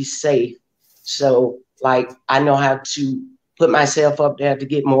to be safe. So like I know how to put myself up there to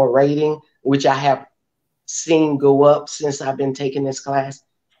get more rating, which I have seen go up since I've been taking this class.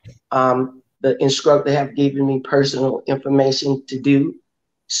 The instructor have given me personal information to do.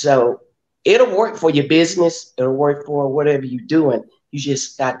 So it'll work for your business. It'll work for whatever you're doing. You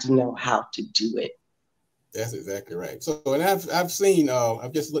just got to know how to do it. That's exactly right. So, and I've seen,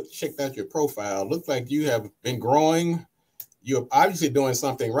 I've just checked out your profile. Looks like you have been growing. You're obviously doing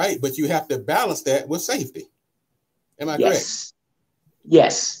something right, but you have to balance that with safety. Am I correct?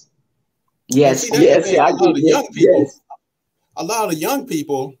 Yes. See, I get young people. Yes. A lot of the young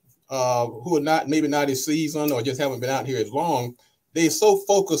people who are maybe not as seasoned or just haven't been out here as long, they're so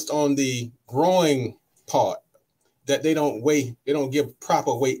focused on the growing part that they don't give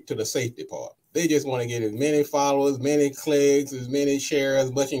proper weight to the safety part. They just want to get as many followers, many clicks, as many shares,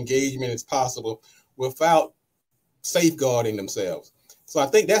 as much engagement as possible without safeguarding themselves. So I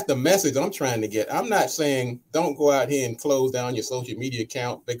think that's the message I'm trying to get. I'm not saying don't go out here and close down your social media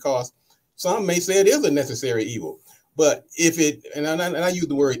account, because some may say it is a necessary evil. But if it, and I use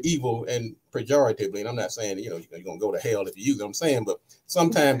the word evil and pejoratively, and I'm not saying, you're going to go to hell if you use it, I'm saying, but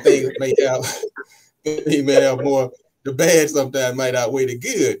sometimes things may have more, the bad sometimes might outweigh the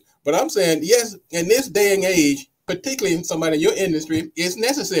good. But I'm saying, yes, in this day and age, particularly in somebody in your industry, it's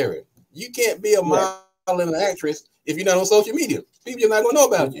necessary. You can't be a model and an actress if you're not on social media. People are not going to know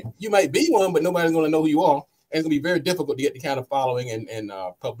about you. You might be one, but nobody's going to know who you are. And it's going to be very difficult to get the kind of following and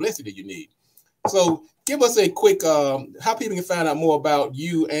publicity you need. So give us a quick, how people can find out more about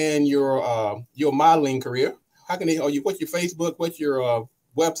you and your modeling career. How can they, what's your Facebook? What's your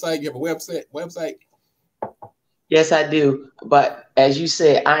website? You have a website? Yes, I do. But as you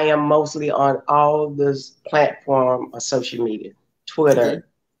said, I am mostly on all this platform of social media, Twitter,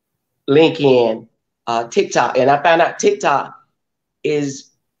 LinkedIn, TikTok. And I found out TikTok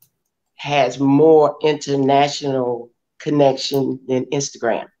has more international connection than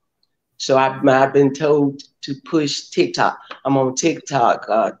Instagram. So I've been told to push TikTok. I'm on TikTok.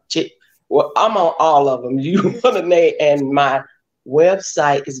 Well, I'm on all of them. You want to name, and my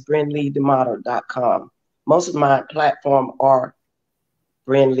website is BrandLeeTheModel.com. Most of my platform are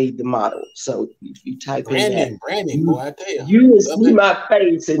Brand Lee the Model. So if you type in that, branding, boy, I tell you. You will see my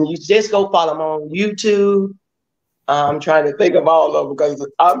face, and you just go follow me on YouTube. I'm trying to think of all of them because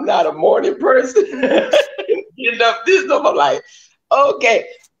I'm not a morning person. I'm like, okay.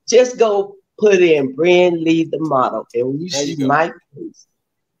 Just go put in Brand Lee the Model, and when you see my face,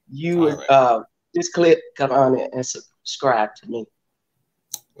 you just come on and subscribe to me.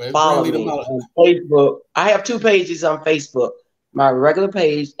 Well, follow me on Facebook. I have 2 pages on Facebook: my regular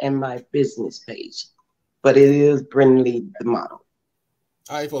page and my business page. But it is Brand Lee the Model.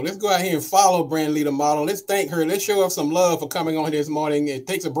 All right, folks, let's go out here and follow Brand Lee the Model. Let's thank her. Let's show her some love for coming on this morning. It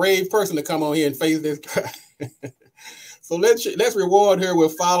takes a brave person to come on here and face this. So let's reward her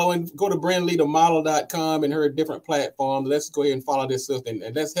with following. Go to BrandLeeTheModel.com and her different platforms. Let's go ahead and follow this sister,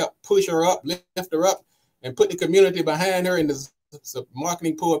 and let's help push her up, lift her up, and put the community behind her. And the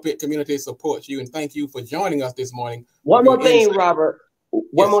Marketing Pulpit community supports you. And thank you for joining us this morning. One more thing, Robert.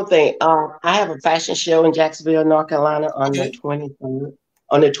 One more thing. I have a fashion show in Jacksonville, North Carolina on the 23rd.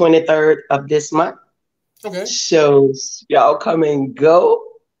 On the 23rd of this month. Okay. So y'all come and go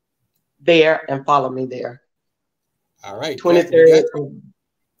there and follow me there. All right. 23rd of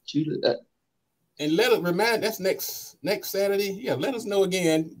July. And let us remind, that's next Saturday. Yeah, let us know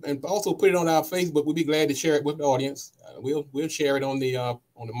again, and also put it on our Facebook. We'll be glad to share it with the audience. We'll share it on the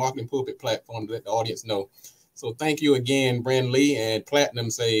Marketing Pulpit platform to let the audience know. So thank you again, Brand Lee, and Platinum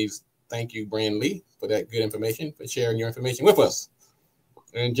says thank you, Brand Lee, for that good information, for sharing your information with us.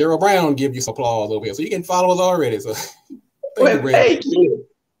 And Gerald Brown give you some applause over here, so you can follow us already. So thank you.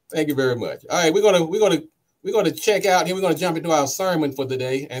 Thank you very much. All right, we're gonna check out here. We're gonna jump into our sermon for the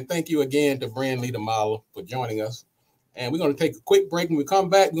day, and thank you again to Brand Lee the Model for joining us. And we're gonna take a quick break. When we come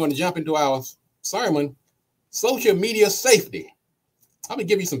back, we're gonna jump into our sermon, social media safety. I'm gonna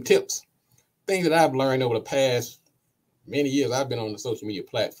give you some tips, things that I've learned over the past many years. I've been on the social media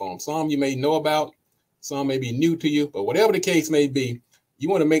platform. Some you may know about, some may be new to you, but whatever the case may be, you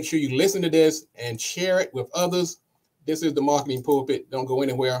want to make sure you listen to this and share it with others. This is the Marketing Pulpit. Don't go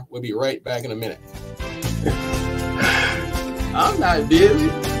anywhere. We'll be right back in a minute. I'm not busy.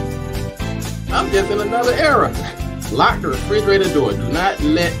 I'm just in another era. Lock the refrigerator door. Do not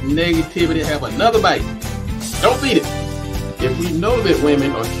let negativity have another bite. Don't feed it. If we know that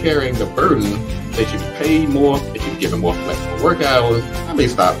women are carrying the burden, they should be paid more. They should be given more flexible work hours. I may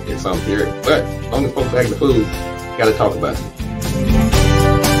stop in some period, but as long as folks bag the food, got to talk about it.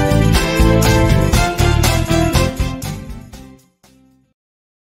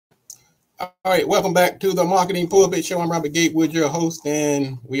 All right, welcome back to the Marketing Pulpit Show. I'm Robert Gatewood, your host,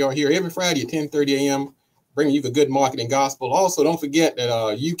 and we are here every Friday at 10:30 a.m. bringing you the good marketing gospel. Also, don't forget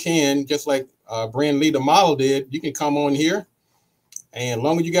that you can, just like Brand Lee the Model did, you can come on here, and as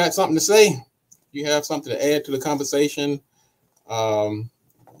long as you got something to say, you have something to add to the conversation,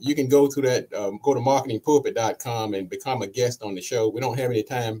 you can go to that, go to marketingpulpit.com and become a guest on the show. We don't have any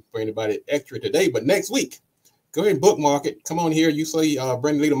time for anybody extra today, but next week, go ahead and bookmark it. Come on here. You see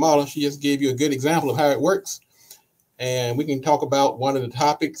Brand Lee the Model. She just gave you a good example of how it works. and we can talk about one of the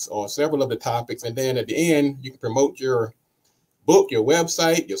topics or several of the topics. And then at the end, you can promote your book, your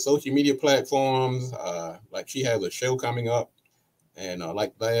website, your social media platforms. Like she has a show coming up. And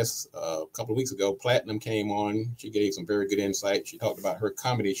like last couple of weeks ago, Platinum came on. She gave some very good insight. She talked about her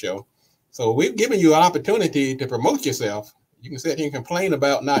comedy show. So we've given you an opportunity to promote yourself. You can sit here and complain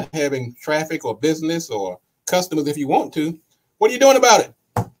about not having traffic or business or customers if you want to. What are you doing about it?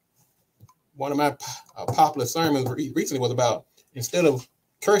 One of my popular sermons recently was about, instead of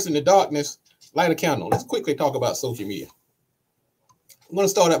cursing the darkness, light a candle. Let's quickly talk about social media. I'm going to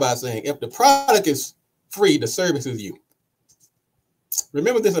start out by saying, if the product is free, the service is you.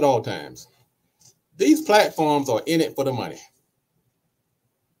 Remember this at all times. These platforms are in it for the money.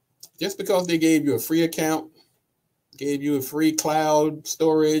 Just because they gave you a free account, gave you a free cloud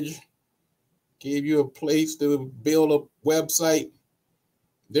storage, gave you a place to build a website,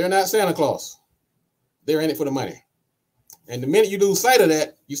 they're not Santa Claus. They're in it for the money. And the minute you lose sight of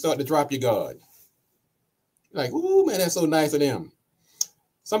that, you start to drop your guard. You're like, ooh, man, that's so nice of them.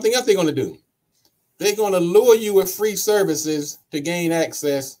 Something else they're going to do. They're going to lure you with free services to gain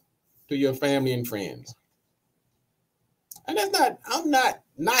access to your family and friends. And that's not, I'm not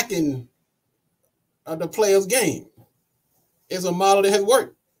knocking the player's game. It's a model that has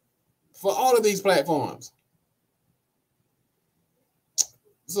worked for all of these platforms.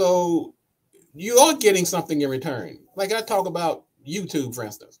 So you are getting something in return. Like I talk about YouTube, for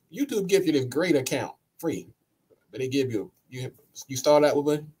instance. YouTube gives you this great account, free. But they give you, you start out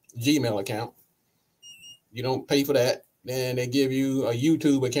with a Gmail account. You don't pay for that. Then they give you a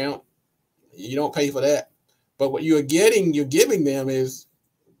YouTube account. You don't pay for that. But what you're giving them is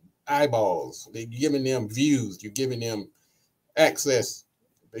eyeballs. They're giving them views. You're giving them access,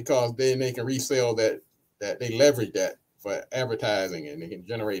 because then they can resell that they leverage that for advertising, and they can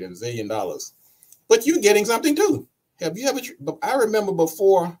generate $1 zillion. But you're getting something too. Have you ever? I remember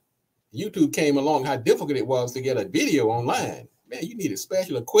before YouTube came along, how difficult it was to get a video online. Man, you needed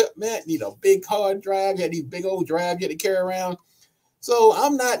special equipment, need a big hard drive, you had these big old drives you had to carry around. So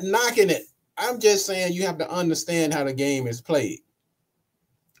I'm not knocking it. I'm just saying you have to understand how the game is played.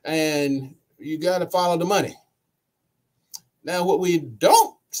 And you got to follow the money. Now, what we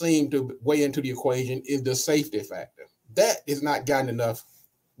don't seem to weigh into the equation is the safety factor. That is not gotten enough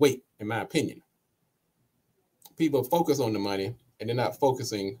weight, in my opinion. People focus on the money, and they're not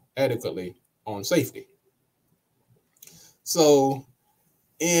focusing adequately on safety. So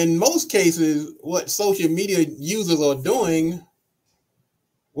in most cases, what social media users are doing,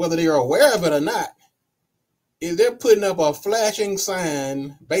 whether they are aware of it or not, is they're putting up a flashing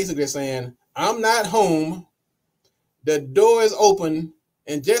sign basically saying, I'm not home, the door is open,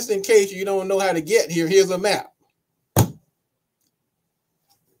 and just in case you don't know how to get here, here's a map.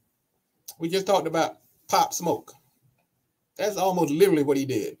 We just talked about Pop Smoke. That's almost literally what he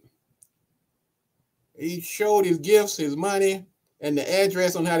did. He showed his gifts, his money, and the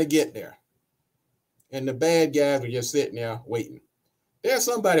address on how to get there. And the bad guys were just sitting there waiting. There's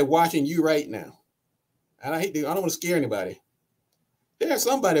somebody watching you right now. And I don't want to scare anybody. There's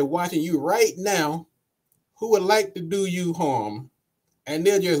somebody watching you right now who would like to do you harm, and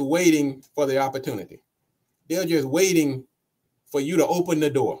they're just waiting for the opportunity. They're just waiting for you to open the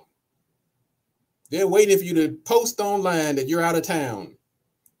door. They're waiting for you to post online that you're out of town,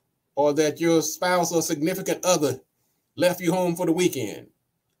 or that your spouse or significant other left you home for the weekend,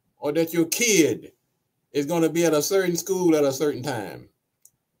 or that your kid is going to be at a certain school at a certain time.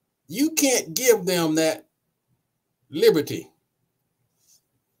 You can't give them that liberty.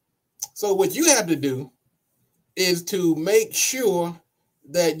 So what you have to do is to make sure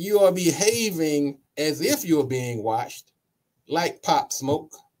that you are behaving as if you're being watched, like Pop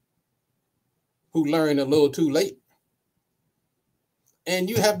Smoke, who learned a little too late. And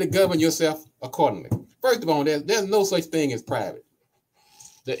you have to govern yourself accordingly. First of all, there's no such thing as private.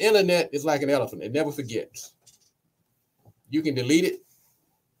 The internet is like an elephant. It never forgets. You can delete it.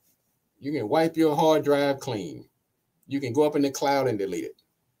 You can wipe your hard drive clean. You can go up in the cloud and delete it.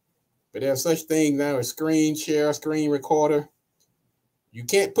 But there's such things now as screen share, screen recorder. You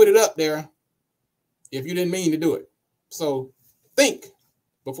can't put it up there if you didn't mean to do it. So think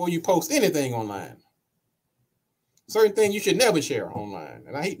before you post anything online. Certain things you should never share online.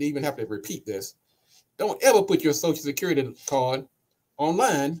 And I hate to even have to repeat this. Don't ever put your social security card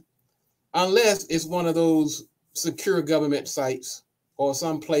online unless it's one of those secure government sites or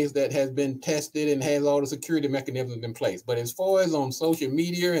some place that has been tested and has all the security mechanisms in place. But as far as on social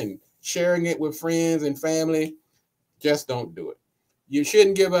media and sharing it with friends and family, just don't do it. You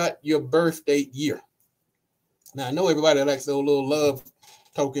shouldn't give out your birth date year. Now, I know everybody likes those little love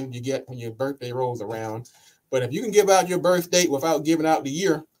tokens you get when your birthday rolls around, But if you can give out your birth date without giving out the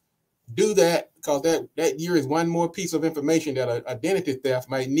year, do that, because that year is one more piece of information that an identity theft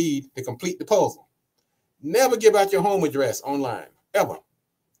might need to complete the puzzle. Never give out your home address online, ever.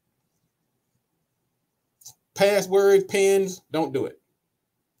 Passwords, pins, don't do it.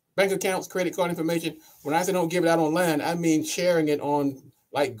 Bank accounts, credit card information. When I say don't give it out online, I mean sharing it on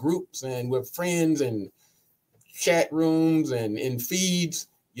like groups and with friends and chat rooms and in feeds.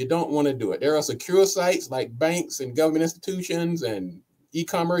 You don't want to do it. There are secure sites like banks and government institutions and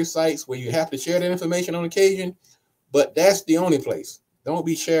e-commerce sites where you have to share that information on occasion, but that's the only place. Don't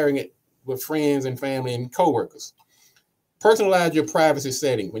be sharing it with friends and family and coworkers. Personalize your privacy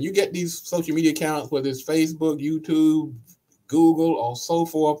setting. When you get these social media accounts, whether it's Facebook, YouTube, Google, or so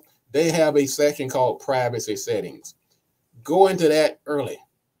forth, they have a section called privacy settings. Go into that early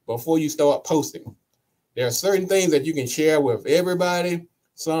before you start posting. There are certain things that you can share with everybody.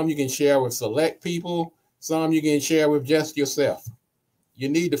 Some you can share with select people. Some you can share with just yourself. You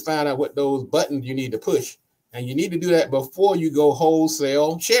need to find out what those buttons you need to push. And you need to do that before you go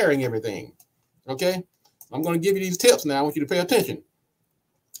wholesale sharing everything. Okay? I'm going to give you these tips now. I want you to pay attention.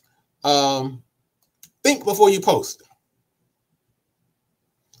 Think before you post.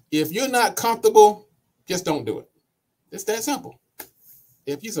 If you're not comfortable, just don't do it. It's that simple.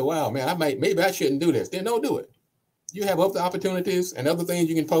 If you say, wow, man, maybe I shouldn't do this, then don't do it. You have other opportunities and other things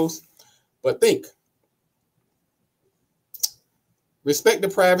you can post, but think. Respect the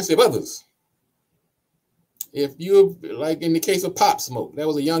privacy of others. If you, like in the case of Pop Smoke, there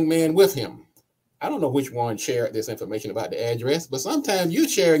was a young man with him. I don't know which one shared this information about the address, but sometimes you're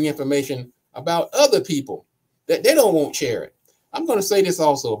sharing information about other people that they don't want share it. I'm going to say this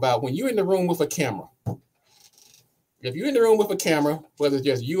also about when you're in the room with a camera. If you're in the room with a camera, whether it's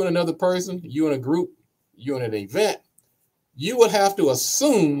just you and another person, you in a group, you in an event, you will have to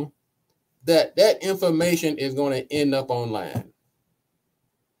assume that that information is going to end up online.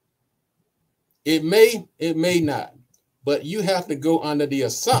 It may not, but you have to go under the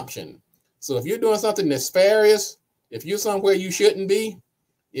assumption. So if you're doing something nefarious, if you're somewhere you shouldn't be,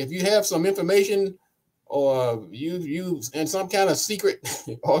 if you have some information or you in some kind of secret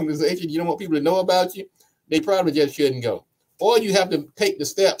organization, you don't want people to know about you, they probably just shouldn't go. Or you have to take the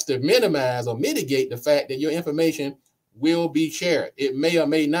steps to minimize or mitigate the fact that your information will be shared. It may or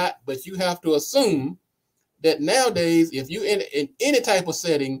may not, but you have to assume that nowadays, if you're in any type of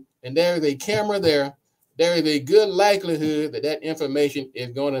setting and there is a camera there is a good likelihood that that information is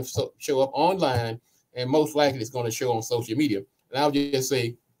going to show up online, and most likely it's going to show on social media. And I'll just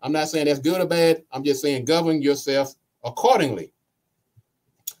say, I'm not saying that's good or bad. I'm just saying govern yourself accordingly.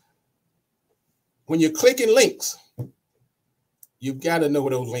 When you're clicking links, you've got to know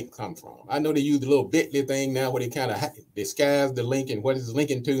where those links come from. I know they use the little bit.ly thing now where they kind of disguise the link and what it's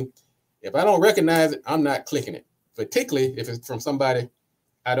linking to. If I don't recognize it, I'm not clicking it, particularly if it's from somebody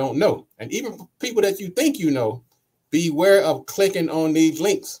I don't know. And even people that you think you know, beware of clicking on these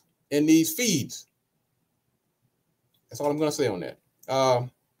links in these feeds. That's all I'm going to say on that.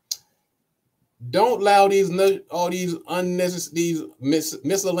 Don't allow all these unnecessary,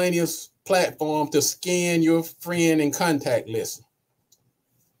 miscellaneous platforms to scan your friend and contact list.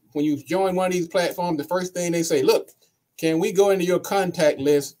 When you join one of these platforms, the first thing they say, look, can we go into your contact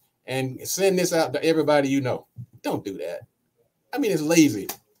list and send this out to everybody you know? Don't do that. I mean, it's lazy.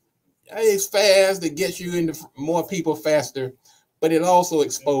 It's fast. It gets you into more people faster, but it also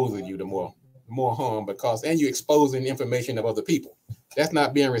exposes you to more harm and you're exposing information of other people. That's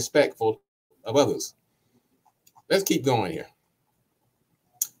not being respectful of others. Let's keep going here.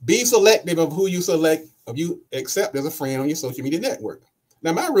 Be selective of who you accept as a friend on your social media network.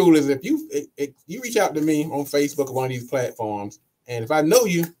 Now, my rule is if you reach out to me on Facebook or one of these platforms, and if I know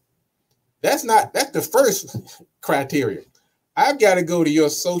you, that's the first criteria. I've got to go to your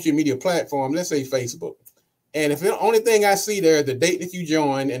social media platform, let's say Facebook. And if the only thing I see there is the date that you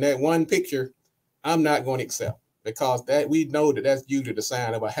joined and that one picture, I'm not going to accept, because we know that that's usually the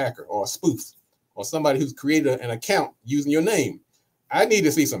sign of a hacker or a spoof or somebody who's created an account using your name. I need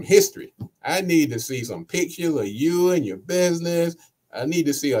to see some history. I need to see some pictures of you and your business. I need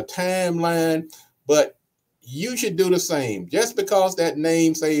to see a timeline, but you should do the same. Just because that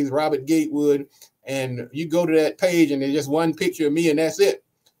name says Robert Gatewood and you go to that page and there's just one picture of me and that's it,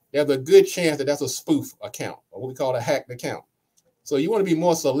 there's a good chance that that's a spoof account, or what we call a hacked account. So you want to be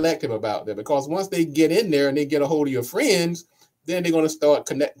more selective about that, because once they get in there and they get a hold of your friends, then they're going to start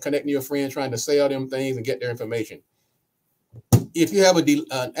connecting to your friends, trying to sell them things and get their information. If you have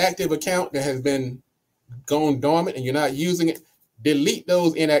an active account that has been gone dormant and you're not using it, delete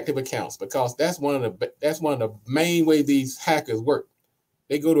those inactive accounts, because that's one of the main ways these hackers work.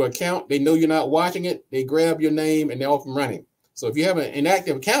 They go to account, they know you're not watching it, they grab your name and they're off and running. So if you have an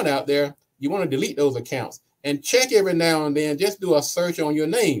inactive account out there, you want to delete those accounts and check every now and then, just do a search on your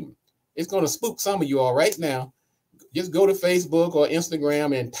name. It's going to spook some of you all right now. Just go to Facebook or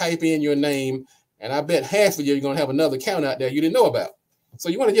Instagram and type in your name. And I bet half of you are going to have another account out there you didn't know about. So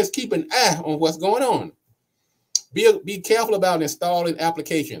you want to just keep an eye on what's going on. Be careful about installing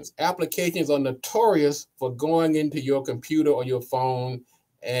applications. Applications are notorious for going into your computer or your phone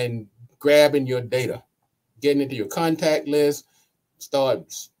and grabbing your data, getting into your contact list,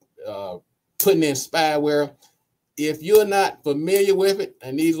 start putting in spyware. If you're not familiar with it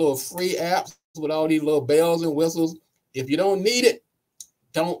and these little free apps with all these little bells and whistles, if you don't need it,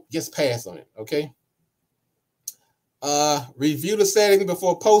 don't just pass on it, okay? Review the settings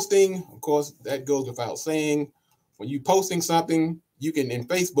before posting. Of course, that goes without saying. When you're posting something, you can, in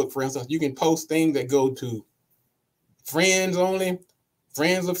Facebook, for instance, you can post things that go to friends only,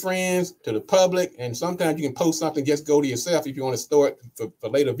 friends of friends, to the public, and sometimes you can post something just go to yourself if you want to store it for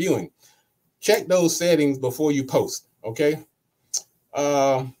later viewing. Check those settings before you post, okay?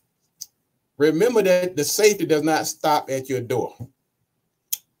 Remember that the safety does not stop at your door,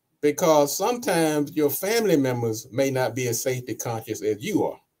 because sometimes your family members may not be as safety conscious as you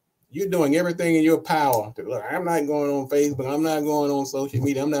are. You're doing everything in your power to look, I'm not going on Facebook, I'm not going on social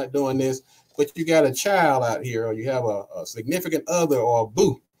media, I'm not doing this, but you got a child out here, or you have a significant other or a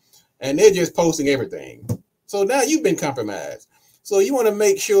boo, and they're just posting everything. So now you've been compromised. So you want to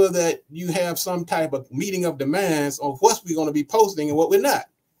make sure that you have some type of meeting of demands on what we're going to be posting and what we're not.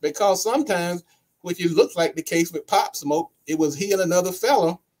 Because sometimes, which it looks like the case with Pop Smoke, it was he and another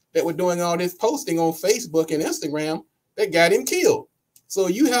fella that were doing all this posting on Facebook and Instagram that got him killed. So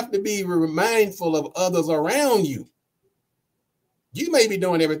you have to be mindful of others around you. You may be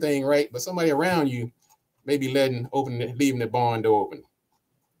doing everything right, but somebody around you may be leaving the barn door open.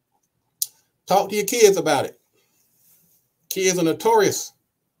 Talk to your kids about it. Kids are notorious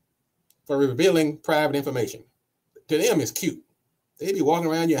for revealing private information. To them, it's cute. They be walking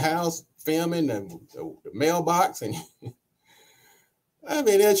around your house, filming the mailbox, and I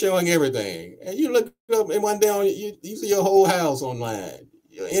mean, they're showing everything. And you look up and one day, you see your whole house online.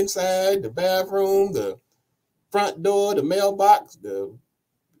 You're inside, the bathroom, the front door, the mailbox, the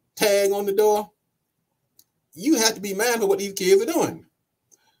tag on the door. You have to be mindful of what these kids are doing.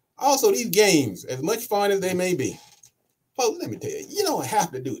 Also, these games, as much fun as they may be, folks, let me tell you, you don't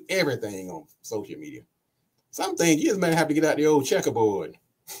have to do everything on social media. Some things you just might have to get out the old checkerboard,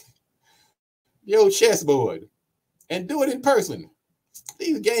 the old chessboard, and do it in person.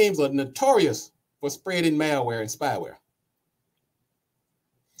 These games are notorious for spreading malware and spyware.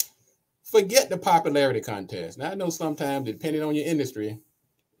 Forget the popularity contest. Now, I know sometimes, depending on your industry,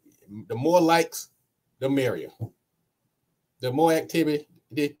 the more likes, the merrier. The more activity,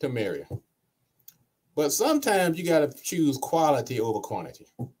 the merrier. But sometimes you got to choose quality over quantity.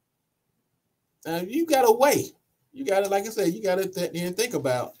 Now, you got to weigh. You got to, like I said, you got to sit there and think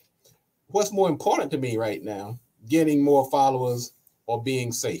about what's more important to me right now, getting more followers or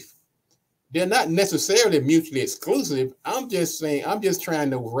being safe. They're not necessarily mutually exclusive. I'm just saying, I'm just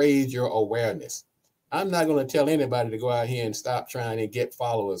trying to raise your awareness. I'm not going to tell anybody to go out here and stop trying to get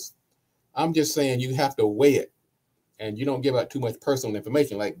followers. I'm just saying you have to weigh it, and you don't give out too much personal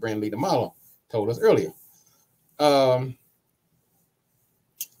information like Brandon Lee the model told us earlier.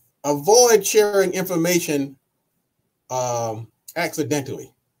 Avoid sharing information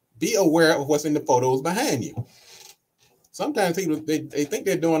accidentally. Be aware of what's in the photos behind you. Sometimes people, they think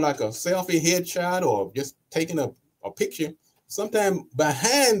they're doing like a selfie headshot or just taking a picture. Sometimes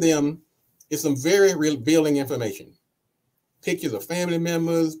behind them is some very revealing information. Pictures of family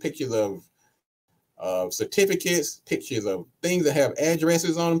members, pictures of certificates, pictures of things that have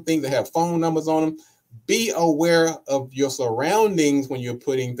addresses on them, things that have phone numbers on them. Be aware of your surroundings when you're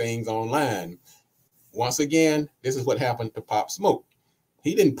putting things online. Once again, this is what happened to Pop Smoke.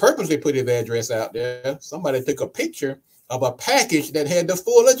 He didn't purposely put his address out there. Somebody took a picture of a package that had the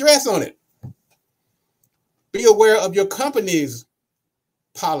full address on it. Be aware of your company's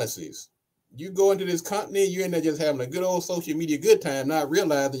policies. You go into this company, you're in there just having a good old social media good time, not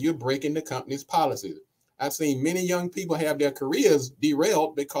realizing you're breaking the company's policies. I've seen many young people have their careers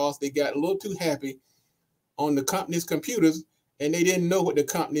derailed because they got a little too happy on the company's computers and they didn't know what the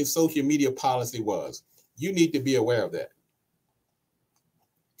company's social media policy was. You need to be aware of that.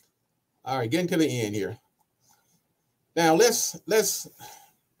 All right, getting to the end here. Now let's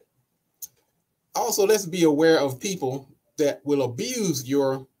be aware of people that will abuse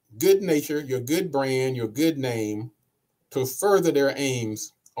your good nature, your good brand, your good name to further their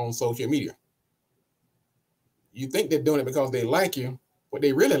aims on social media. You think they're doing it because they like you, What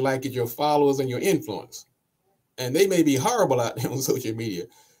they really like is your followers and your influence. And they may be horrible out there on social media.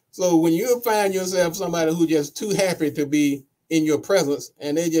 So when you find yourself somebody who's just too happy to be in your presence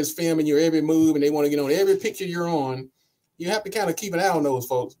and they just filming your every move and they want to get on every picture you're on, you have to kind of keep an eye on those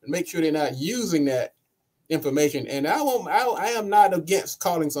folks and make sure they're not using that information. And I am not against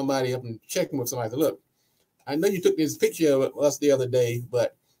calling somebody up and checking with somebody. Look, I know you took this picture of us the other day,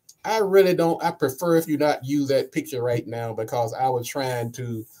 but I really don't. I prefer if you not use that picture right now, because I was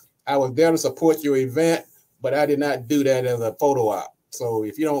there to support your event, but I did not do that as a photo op. So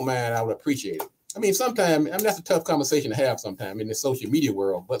if you don't mind, I would appreciate it. I mean, sometimes, that's a tough conversation to have sometimes in the social media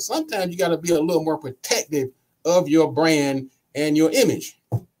world, but sometimes you got to be a little more protective of your brand and your image.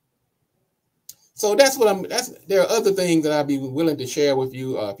 So that's what there are other things that I'd be willing to share with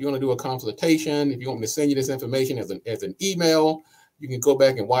you. If you want to do a consultation, if you want me to send you this information as an email, you can go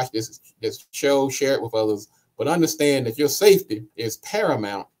back and watch this show, share it with others, but understand that your safety is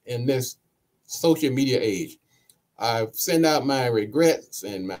paramount in this social media age. I send out my regrets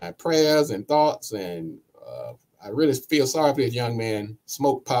and my prayers and thoughts, and I really feel sorry for this young man,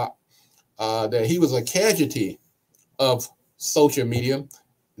 Smoke Pop, that he was a casualty of social media.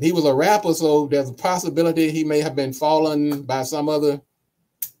 He was a rapper, so there's a possibility he may have been fallen by some other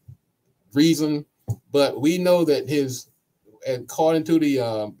reason, but we know that according to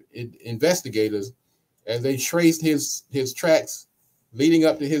the investigators, as they traced his tracks leading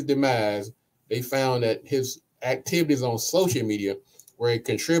up to his demise, they found that his activities on social media were a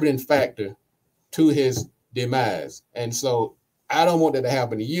contributing factor to his demise. And so I don't want that to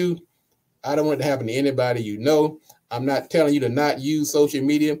happen to you. I don't want it to happen to anybody you know. I'm not telling you to not use social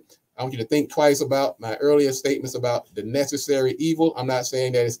media. I want you to think twice about my earlier statements about the necessary evil. I'm not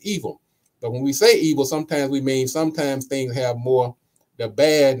saying that it's evil, but when we say evil, sometimes we mean sometimes things have more, the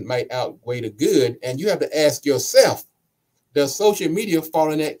bad might outweigh the good. And you have to ask yourself, does social media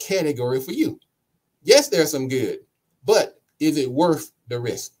fall in that category for you? Yes, there's some good, but is it worth the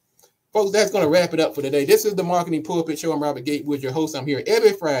risk? Folks, that's going to wrap it up for today. This is the Marketing Pulpit Show. I'm Robert Gatewood, your host. I'm here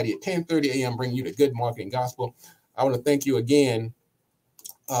every Friday at 10:30 a.m. bringing you the good marketing gospel. I want to thank you again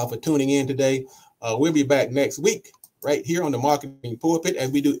for tuning in today. We'll be back next week right here on the Marketing Pulpit, as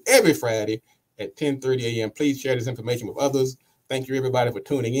we do every Friday at 10:30 a.m. Please share this information with others. Thank you, everybody, for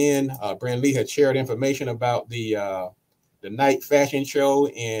tuning in. Brand Lee had shared information about the night fashion show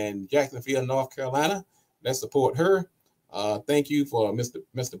in Jacksonville, North Carolina. Let's support her. Thank you for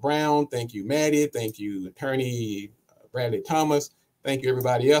Mr. Brown. Thank you, Maddie. Thank you, Attorney Bradley Thomas. Thank you,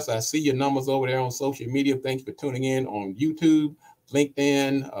 everybody else. I see your numbers over there on social media. Thank you for tuning in on YouTube,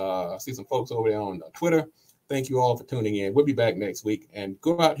 LinkedIn. I see some folks over there on Twitter. Thank you all for tuning in. We'll be back next week. And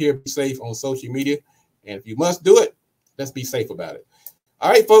go out here, be safe on social media. And if you must do it, let's be safe about it.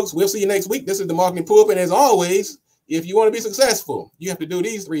 All right, folks, we'll see you next week. This is the Marketing Pulpit. As always, if you want to be successful, you have to do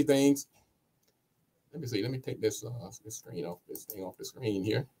these three things. Let me see. Let me take this screen off. This thing off the screen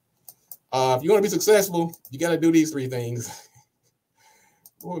here. If you want to be successful, you got to do these three things.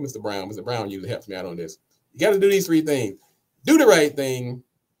 Boy, Mr. Brown. Mr. Brown usually helps me out on this. You got to do these three things. Do the right thing,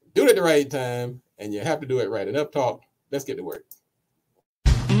 do it at the right time, and you have to do it right. Enough talk. Let's get to work.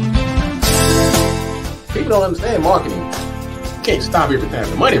 People don't understand marketing. You can't stop every time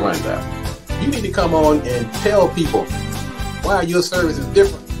the money runs out. You need to come on and tell people why your service is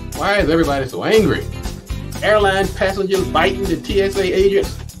different. Why is everybody so angry? Airline passengers biting the TSA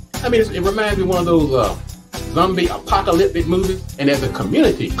agents. I mean, it reminds me of one of those zombie apocalyptic movies. And as a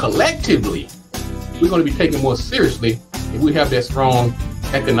community, collectively, we're going to be taken more seriously if we have that strong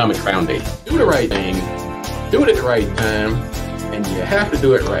economic foundation. Do the right thing, do it at the right time, and you have to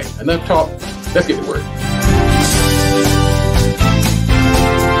do it right. Enough talk. Let's get to work.